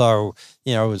so,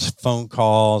 it was phone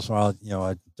calls. Well,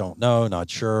 I don't know, not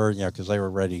sure, because they were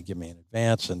ready to give me an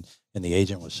advance, and the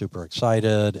agent was super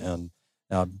excited. And,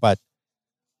 but,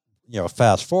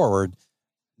 fast forward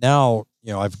now,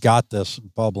 I've got this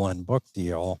bubbling book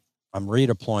deal. I'm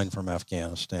redeploying from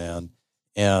Afghanistan,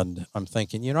 and I'm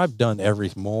thinking, I've done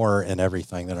more and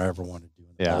everything that I ever wanted to do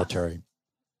in the military.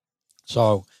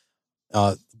 So,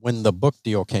 when the book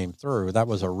deal came through, that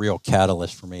was a real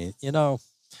catalyst for me.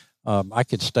 I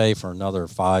could stay for another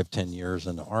 5-10 years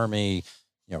in the Army,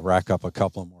 rack up a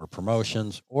couple more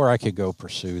promotions, or I could go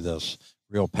pursue this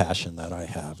real passion that I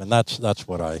have. And that's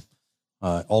what I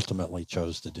ultimately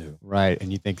chose to do. Right.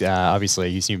 And you think, obviously,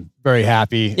 you seem very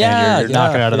happy, and you're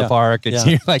knocking out of the park. It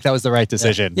seemed like that was the right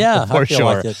decision. Yeah, for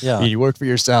sure. Like you work for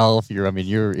yourself. You're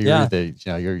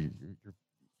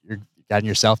guiding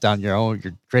yourself down you're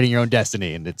creating your own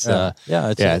destiny, and it's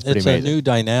it's a new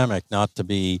dynamic, not to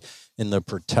be in the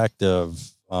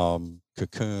protective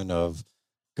cocoon of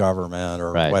government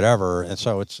or whatever. And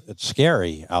so it's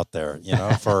scary out there,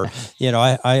 for,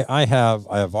 I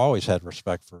have always had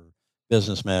respect for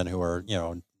businessmen who are,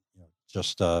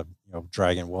 just,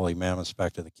 dragging woolly mammoths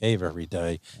back to the cave every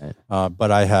day. Right.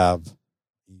 But I have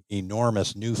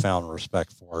enormous newfound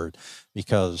respect for it,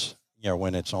 because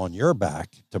when it's on your back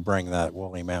to bring that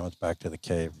woolly mammoth back to the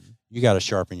cave, you got to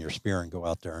sharpen your spear and go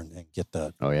out there and get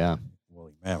that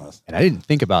woolly mammoth. And I didn't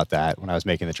think about that when I was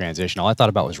making the transition. All I thought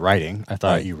about was writing. I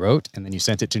thought you wrote, and then you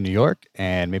sent it to New York,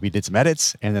 and maybe did some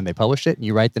edits, and then they published it, and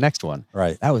you write the next one.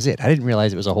 Right. That was it. I didn't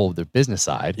realize it was a whole the business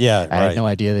side. Yeah. I had no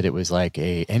idea that it was like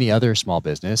any other small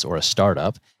business or a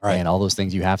startup, and all those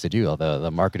things you have to do, all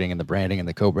the marketing and the branding and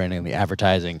the co-branding and the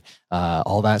advertising,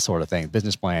 all that sort of thing,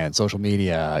 business plan, social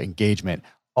media, engagement,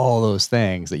 all those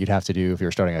things that you'd have to do if you're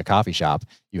starting a coffee shop,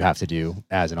 you have to do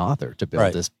as an author to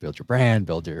build build your brand,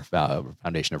 build your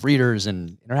foundation of readers,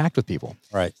 and interact with people.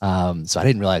 Right. So I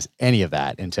didn't realize any of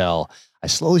that until I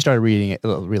slowly started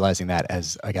realizing that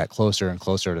as I got closer and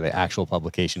closer to the actual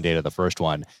publication date of the first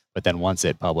one. But then once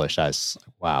it published, I was,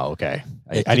 wow, okay,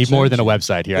 I need more than a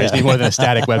website here. I just need more than a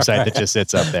static website that just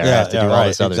sits up there. I have to do all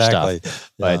this other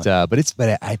stuff.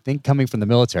 But I think coming from the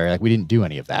military, like we didn't do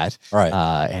any of that. Right.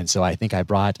 And so I think I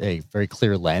brought a very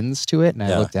clear lens to it, and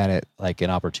I looked at it like an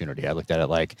opportunity. I looked at it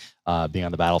like being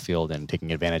on the battlefield and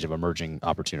taking advantage of emerging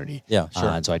opportunity. Yeah,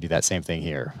 sure. And so I do that same thing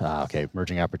here. Okay,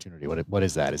 emerging opportunity. What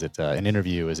is that? Is it an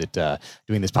interview? Is it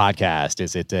doing this podcast?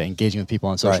 Is it engaging with people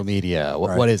on social media?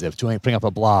 What is it? Putting up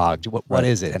a blog? What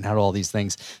is it? And how do all these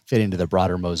things fit into the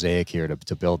broader mosaic here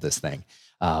to build this thing?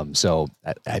 So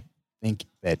I think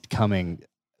that coming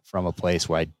from a place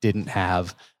where I didn't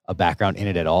have a background in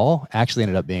it at all actually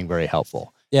ended up being very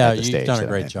helpful. Yeah, you've done a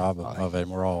great job of it,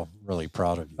 and we're all really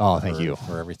proud of you. Oh, thank you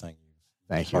for everything.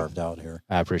 Thank you. Carved out here.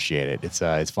 I appreciate it.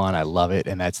 It's fun. I love it.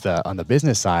 And that's on the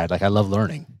business side. Like I love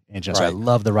learning, and just I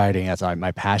love the writing. That's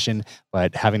my passion.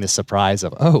 But having the surprise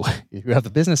of you have the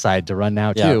business side to run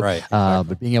now too. Yeah, right. Exactly.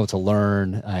 But being able to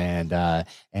learn and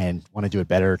want to do it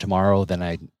better tomorrow than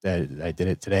I did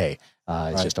it today.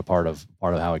 It's just a part of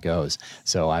how it goes.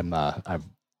 So I'm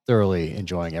thoroughly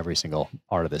enjoying every single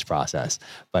part of this process.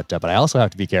 But I also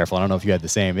have to be careful. I don't know if you had the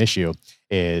same issue.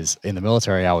 Is in the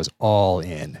military I was all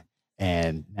in.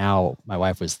 And now my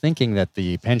wife was thinking that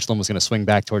the pendulum was going to swing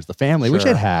back towards the family, which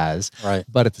it has. Right.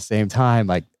 But at the same time,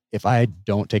 like if I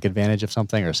don't take advantage of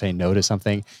something or say no to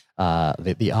something,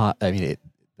 the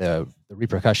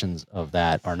repercussions of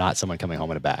that are not someone coming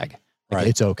home in a bag. Like,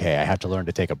 it's okay. I have to learn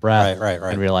to take a breath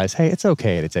and realize, hey, it's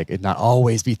okay to not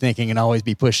always be thinking and always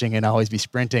be pushing and always be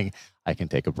sprinting. I can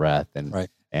take a breath and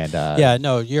yeah,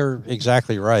 no, you're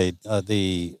exactly right.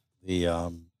 When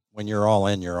you're all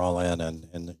in,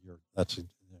 and that's the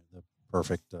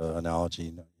perfect analogy.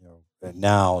 You know,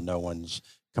 now no one's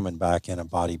coming back in a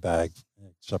body bag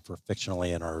except for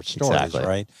fictionally in our stories,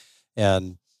 right?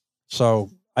 And so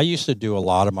I used to do a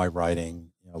lot of my writing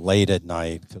late at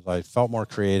night because I felt more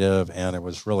creative, and it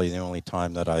was really the only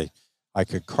time that I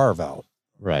could carve out,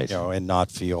 and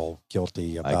not feel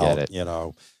guilty about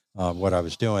what I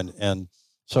was doing. And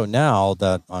so now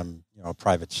that I'm a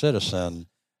private citizen,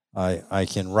 I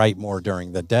can write more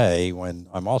during the day when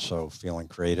I'm also feeling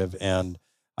creative, and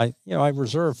I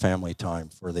reserve family time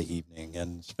for the evening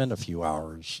and spend a few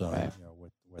hours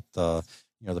with the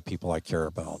people I care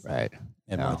about,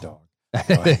 and my dog.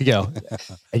 There you go.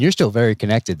 And you're still very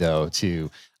connected, though,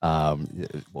 to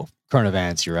current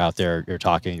events. You're out there, you're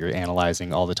talking, you're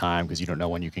analyzing all the time because you don't know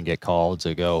when you can get called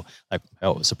to go, like,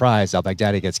 oh, surprise,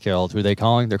 al-Baghdadi gets killed. Who are they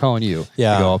calling? They're calling you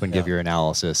to go up and give your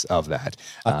analysis of that.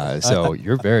 So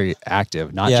you're very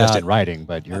active, not just in writing,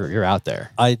 but you're out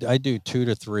there. I do 2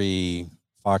 to 3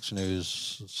 Fox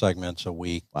News segments a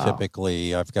week. Wow.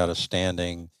 Typically, I've got a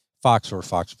standing Fox or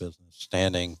Fox Business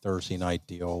standing Thursday night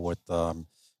deal with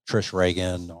Trish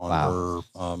Reagan on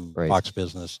her Fox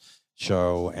Business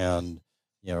show, and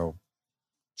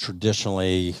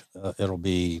traditionally it'll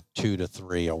be 2 to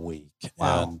 3 a week.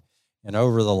 Wow. And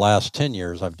over the last 10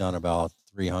 years, I've done about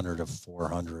 300 to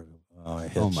 400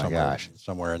 hits.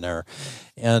 Somewhere in there,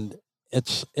 and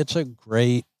it's a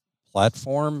great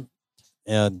platform,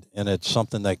 and it's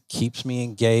something that keeps me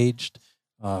engaged.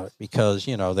 Because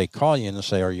they call you and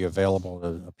say, "Are you available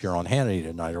to appear on Hannity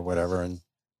tonight or whatever?" And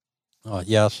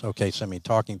yes, okay, send me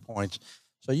talking points.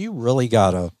 So you really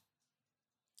got to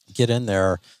get in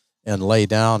there and lay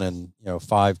down in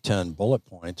 5-10 bullet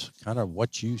points, kind of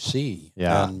what you see.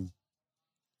 Yeah. And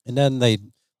then they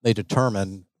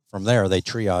determine from there, they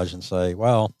triage and say,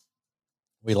 well,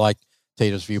 we like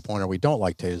Tata's viewpoint or we don't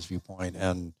like Tata's viewpoint,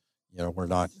 and we're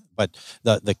not. But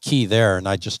the key there, and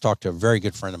I just talked to a very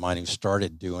good friend of mine who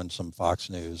started doing some Fox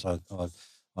News, a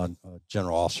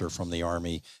general officer from the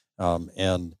Army,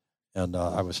 and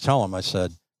I was telling him, I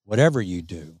said, whatever you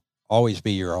do, always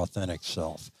be your authentic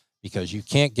self, because you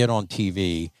can't get on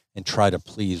TV and try to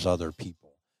please other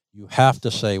people. You have to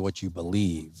say what you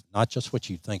believe, not just what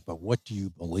you think, but what do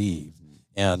you believe,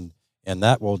 and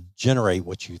that will generate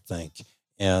what you think,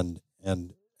 and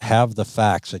have the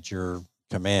facts at your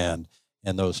command.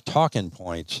 And those talking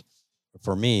points,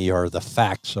 for me, are the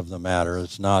facts of the matter.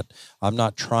 I'm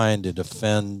not trying to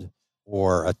defend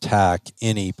or attack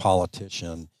any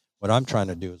politician. What I'm trying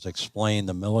to do is explain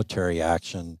the military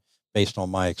action based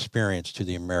on my experience to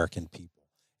the American people.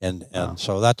 And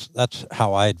so that's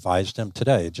how I advised him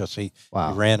today. He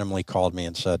randomly called me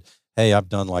and said, hey, I've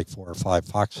done like 4 or 5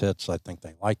 Fox hits. I think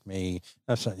they like me.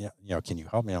 I said, can you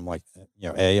help me? I'm like,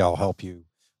 A, I'll help you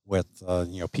with,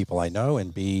 people I know,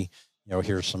 and B,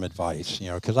 here's some advice,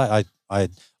 because I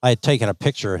had taken a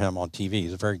picture of him on TV.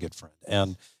 He's a very good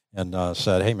friend, and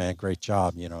said, hey man, great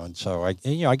job, and so I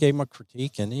gave him a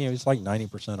critique, and he's like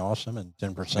 90% awesome and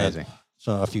 10%.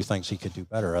 So a few things he could do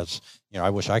better. As I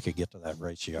wish I could get to that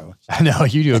ratio. I know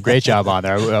you do a great job on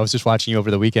there. I was just watching you over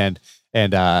the weekend,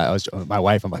 and I was my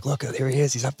wife. I'm like, look, there he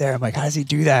is. He's up there. I'm like, how does he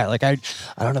do that? Like, I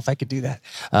don't know if I could do that.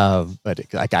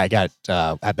 But like, I got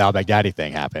at the al-Baghdadi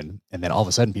thing happened, and then all of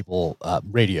a sudden, people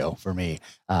radio for me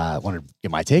wanted to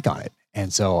get my take on it,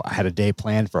 and so I had a day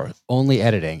planned for only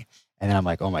editing. And then I'm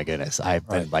like, oh my goodness, I've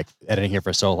been like editing here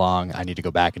for so long. I need to go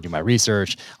back and do my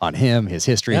research on him, his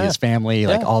history, his family,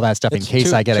 like all that stuff, in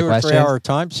case I get a question. 2 or 3 hour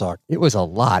time suck. It was a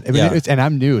lot. I mean, and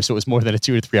I'm new, so it was more than a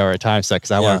 2 or 3 hour time suck,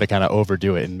 because I wanted to kind of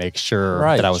overdo it and make sure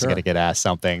that I wasn't going to get asked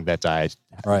something that I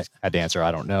had to answer, I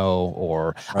don't know,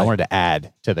 or I wanted to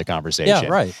add to the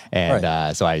conversation.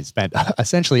 And so I spent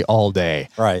essentially all day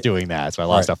doing that. So I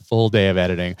lost a full day of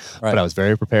editing, but I was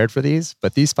very prepared for these.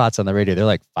 But these spots on the radio, they're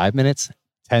like 5 minutes.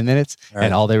 10 minutes,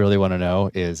 and all they really want to know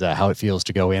is how it feels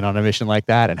to go in on a mission like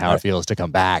that, and how it feels to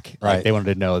come back. Like, they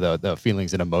wanted to know the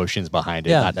feelings and emotions behind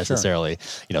it, not necessarily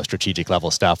strategic level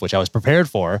stuff, which I was prepared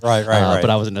for. But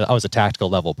I was a tactical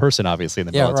level person, obviously, in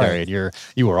the military, and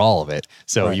you were all of it.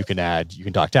 So you can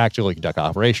talk tactical, you can talk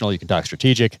operational, you can talk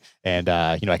strategic, and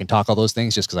I can talk all those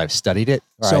things just because I've studied it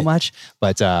so much.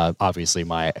 But obviously,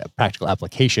 my practical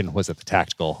application was at the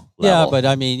tactical level. Yeah, but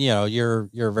I mean, you're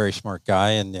a very smart guy,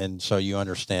 and so you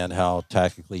understand how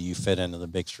tactically you fit into the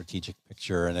big strategic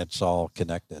picture, and it's all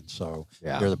connected. So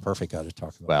you're the perfect guy to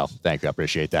talk about. Well, thank you. I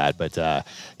appreciate that. But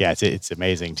it's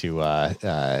amazing to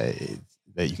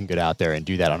that you can get out there and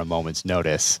do that on a moment's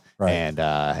notice, Right.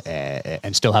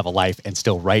 and still have a life and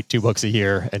still write 2 books a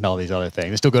year and all these other things.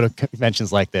 And still go to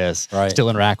conventions like this, Right. still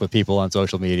interact with people on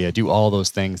social media, do all those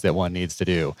things that one needs to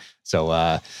do. So,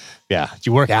 yeah. Do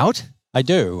you work out? I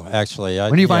do, actually.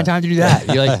 When do you find time to do that?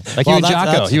 You like Well, you and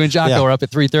Jocko. You and Jocko are up at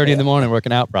 3:30 in the morning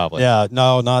working out, probably. Yeah,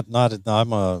 no, not.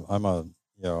 I'm a.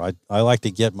 You know, I like to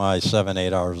get my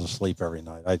 7-8 hours of sleep every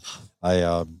night.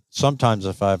 I sometimes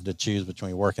if I have to choose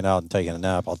between working out and taking a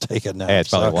nap, I'll take a nap. Hey, it's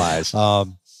probably wise.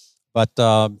 But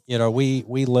you know,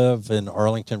 we live in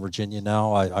Arlington, Virginia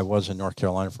now. I was in North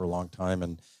Carolina for a long time,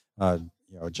 and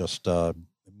you know, just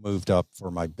moved up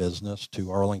for my business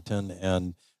to Arlington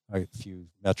and a few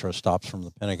metro stops from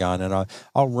the Pentagon, and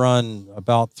I'll run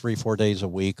about 3-4 days a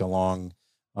week along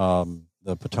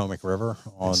the Potomac River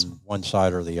on one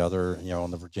side or the other, you know,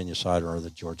 on the Virginia side or the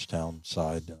Georgetown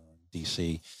side,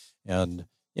 DC, and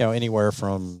you know, anywhere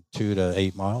from 2 to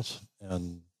 8 miles,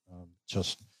 and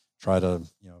just try to,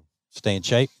 you know, stay in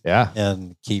shape,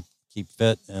 and keep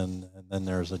fit, and then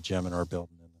there's a gym in our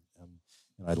building,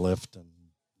 and I lift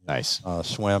and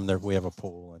swim. There we have a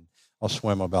pool, and I'll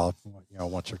swim about, you know,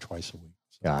 once or twice a week.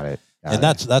 So. Got it. And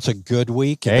that's a good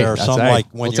week. Hey, there are some like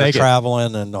when you're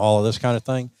traveling and all of this kind of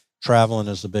thing. Traveling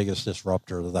is the biggest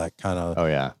disruptor of that kind of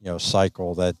you know,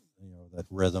 cycle, that, you know, that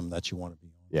rhythm that you want to be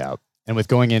on. Yeah. And with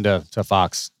going into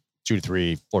Fox 2 to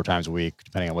 3, 4 times a week,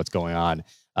 depending on what's going on,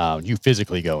 you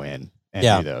physically go in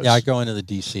and do those. Yeah, I go into the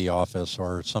DC office,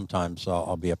 or sometimes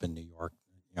I'll be up in New York,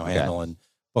 you know, handling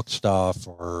book stuff,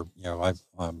 or, you know,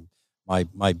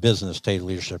 my business, Tata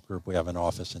Leadership Group, we have an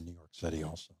office in New York City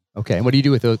also. Okay. And what do you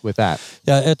do with that?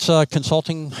 Yeah, it's a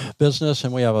consulting business,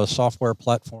 and we have a software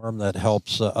platform that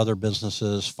helps other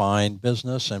businesses find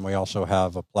business. And we also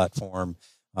have a platform,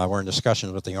 we're in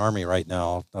discussions with the Army right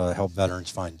now, help veterans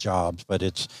find jobs, but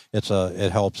it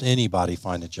helps anybody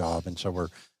find a job. And so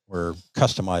we're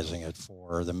customizing it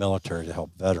for the military to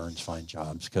help veterans find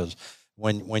jobs. Because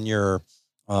when you're,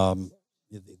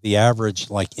 the average,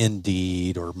 like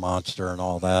Indeed or Monster and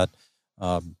all that,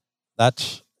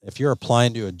 that's, if you're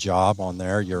applying to a job on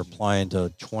there, you're applying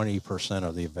to 20%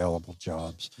 of the available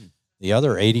jobs. The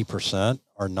other 80%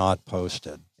 are not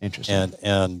posted. Interesting.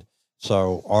 And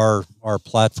so our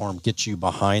platform gets you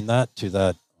behind that, to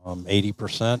that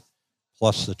 80%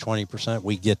 plus the 20%.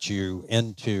 We get you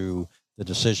into the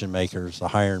decision makers, the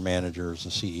hiring managers,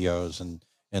 the CEOs, and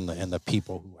the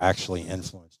people who actually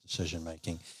influence decision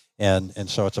making. And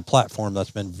so it's a platform that's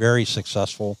been very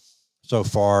successful so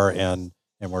far, and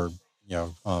we're, you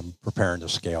know, preparing to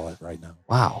scale it right now.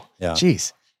 Wow. Yeah.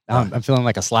 Jeez. I'm feeling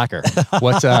like a slacker.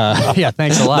 What? Yeah.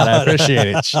 Thanks a lot. I appreciate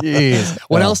it. Jeez.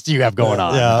 What else do you have going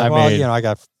on? Yeah. Well, you know, I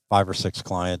got 5 or 6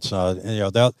 clients. And, you know,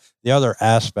 the other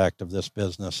aspect of this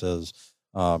business is,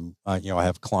 you know, I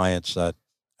have clients that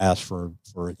ask for,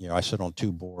 you know, I sit on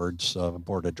 2 boards, a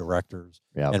board of directors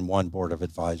and 1 board of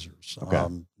advisors. Okay.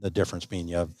 The difference being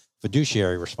you have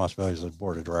fiduciary responsibilities as a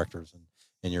board of directors,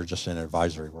 and you're just in an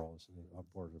advisory role as a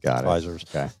board of advisors.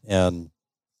 Okay. And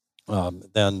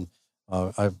then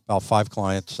I have about 5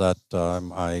 clients that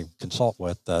I consult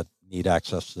with that need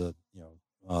access to, you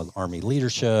know, Army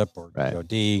leadership or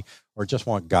DoD, or just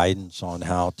want guidance on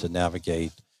how to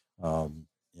navigate, you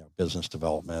know, business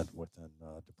development within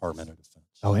Department of Defense.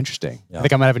 Oh, interesting. Yeah. I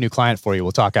think I might have a new client for you.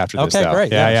 We'll talk after this. Okay, though.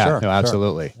 great. Yeah. Sure, No,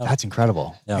 absolutely. Sure. That's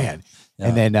incredible, man. Yeah.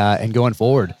 And then and going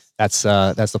forward, that's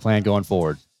the plan going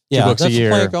forward. 2 books a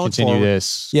year. Continue forward.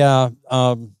 This. Yeah.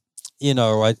 You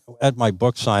know, at my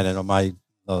book signing, my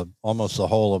almost the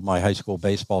whole of my high school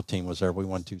baseball team was there. We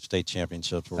won 2 state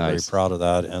championships. We're very proud of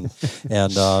that.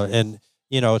 And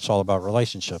you know, it's all about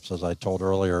relationships, as I told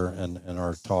earlier in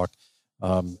our talk.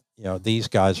 You know, these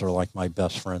guys are like my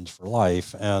best friends for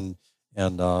life, and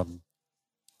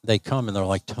they come and they're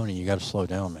like, Tony, you got to slow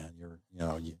down, man.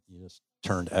 You just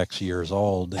turned X years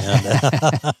old, and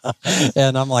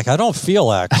and I'm like, I don't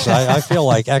feel X. I feel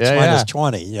like X minus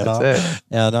 20. You know,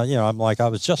 and you know, I'm like, I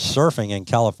was just surfing in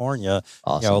California,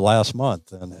 you know, last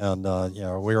month, and you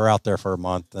know, we were out there for a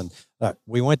month, and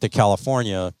we went to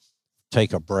California,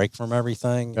 take a break from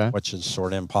everything, which is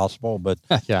sort of impossible. But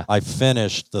I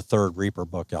finished the 3rd Reaper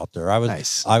book out there. I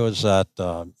was at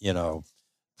you know,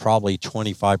 probably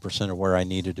 25% of where I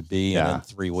needed to be. And in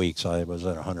 3 weeks, I was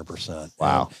at 100%.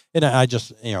 Wow. And I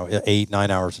just, you know, 8-9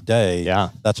 hours a day. Yeah.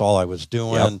 That's all I was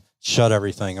doing. Shut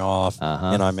everything off.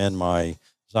 And I'm in my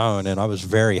zone. And I was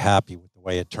very happy with the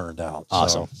way it turned out.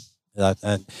 Awesome. So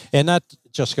that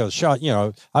just goes, you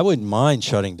know, I wouldn't mind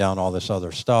shutting down all this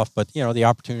other stuff, but, you know, the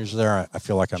opportunities are there. I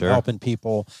feel like I'm helping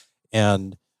people.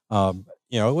 And,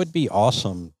 you know, it would be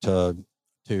awesome to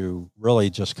really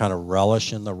just kind of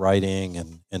relish in the writing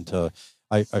and to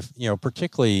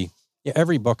particularly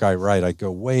every book I write, I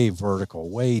go way vertical,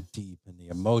 way deep in the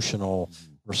emotional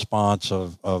response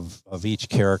of each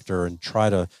character and try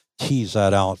to tease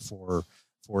that out for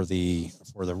the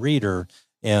reader.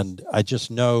 And I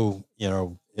just know,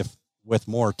 if with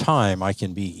more time, I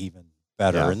can be even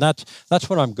better. Yeah. And that's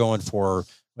what I'm going for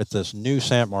with this new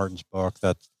St. Martin's book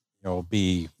that will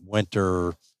be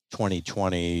winter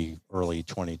 2020, early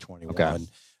 2021. Okay.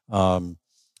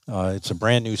 It's a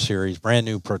brand new series, brand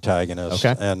new protagonist,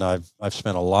 and I've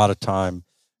spent a lot of time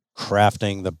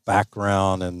crafting the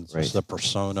background and the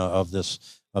persona of this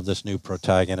new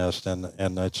protagonist,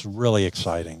 and it's really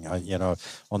exciting.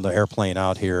 On the airplane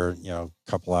out here, a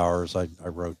couple hours, I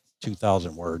wrote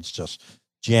 2,000 words just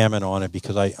jamming on it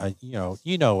because I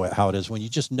how it is when you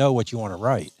just know what you want to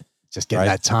write. Just getting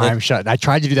that time shut. I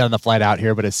tried to do that on the flight out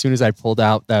here, but as soon as I pulled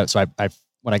out that, so I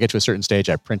when I get to a certain stage,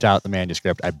 I print out the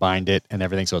manuscript, I bind it and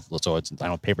everything. So it's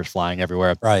paper's flying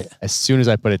everywhere. Right. As soon as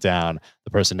I put it down,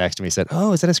 the person next to me said,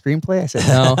 "Oh, is that a screenplay?" I said,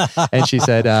 "No." And she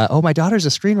said, "Oh, my daughter's a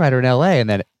screenwriter in LA." And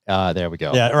then there we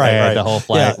go. Yeah, right. The whole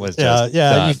flight was just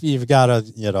You've got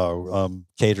to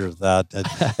cater to that.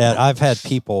 And I've had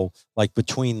people like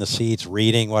between the seats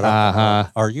reading what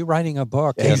are you writing a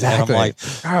book? Exactly. And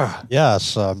I'm like,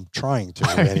 yes, I'm trying to.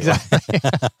 Anyway.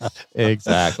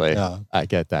 Exactly. Yeah. I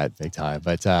get that big time.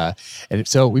 But and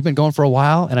so we've been going for a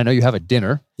while, and I know you have a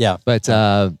dinner. Yeah. But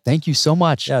thank you so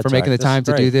much for making the time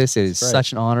to do this. It is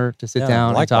such an honor to sit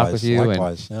down and talk with you.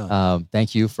 And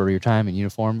thank you for your time in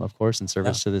uniform, of course, in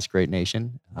service to this great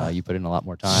nation. You put in a lot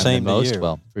more time than most.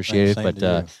 Well, appreciate it.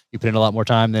 But you put in a lot more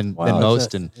time than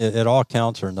most. And it all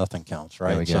counts or nothing counts, right?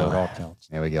 There we go. So it all counts.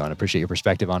 There we go. And I appreciate your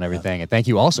perspective on everything. And thank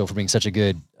you also for being such a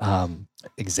good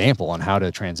example on how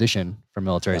to transition from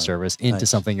military service into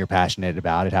something you're passionate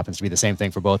about. It happens to be the same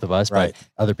thing for both of us, but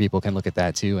other people can look at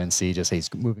that too and see just, hey,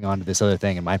 he's moving on to this other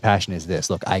thing. And my passion is this.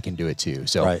 Look, I can do it too.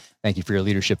 So thank you for your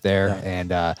leadership there. Yeah. And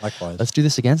likewise. Let's do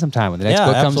this again sometime when the next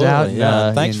book comes out.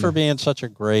 And, thanks for being such a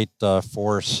great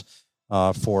force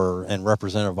for and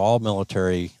representative of all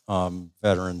military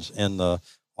veterans in the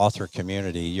author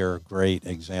community. You're a great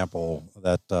example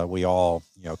that we all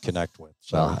connect with.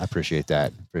 So I appreciate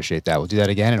that. We'll do that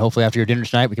again, and hopefully after your dinner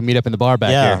tonight, we can meet up in the bar back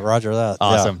here. Yeah, roger that.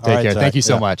 Awesome. Yeah. Take care. Zach. Thank you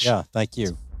so much. Yeah, thank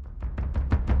you.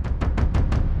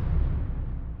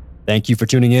 Thank you for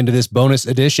tuning in to this bonus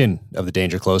edition of the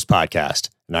Danger Close podcast,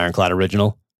 an Ironclad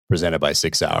original presented by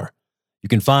 6 Hour. You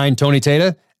can find Tony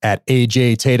Tata at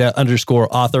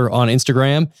AJTata_author on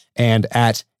Instagram and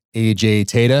at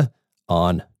AJTata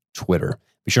on Twitter.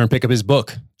 Be sure and pick up his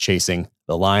book, Chasing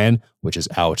the Lion, which is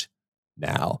out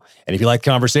now. And if you like the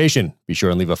conversation, be sure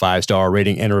and leave a 5-star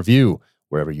rating and review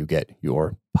wherever you get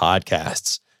your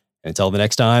podcasts. And until the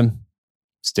next time,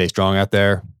 stay strong out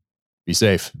there. Be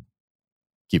safe.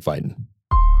 Keep fighting.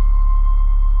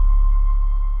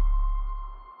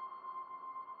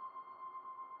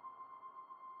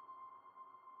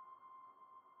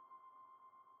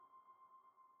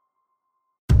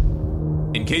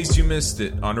 In case you missed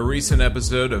it, on a recent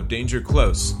episode of Danger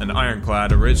Close, an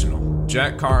Ironclad original,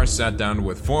 Jack Carr sat down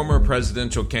with former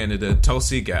presidential candidate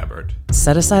Tulsi Gabbard.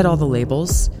 Set aside all the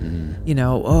labels,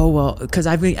 because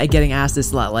I've been getting asked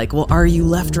this a lot, like, well, are you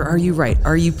left or are you right?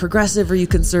 Are you progressive or are you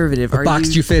conservative? What box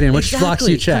do you fit in? Which box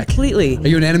do you check? Completely. Are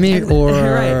you an enemy or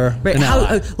right. an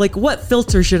ally? What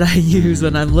filter should I use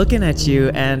when I'm looking at you?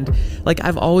 And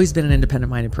I've always been an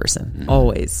independent-minded person,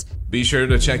 always. Be sure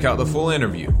to check out the full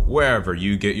interview wherever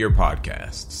you get your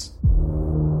podcasts.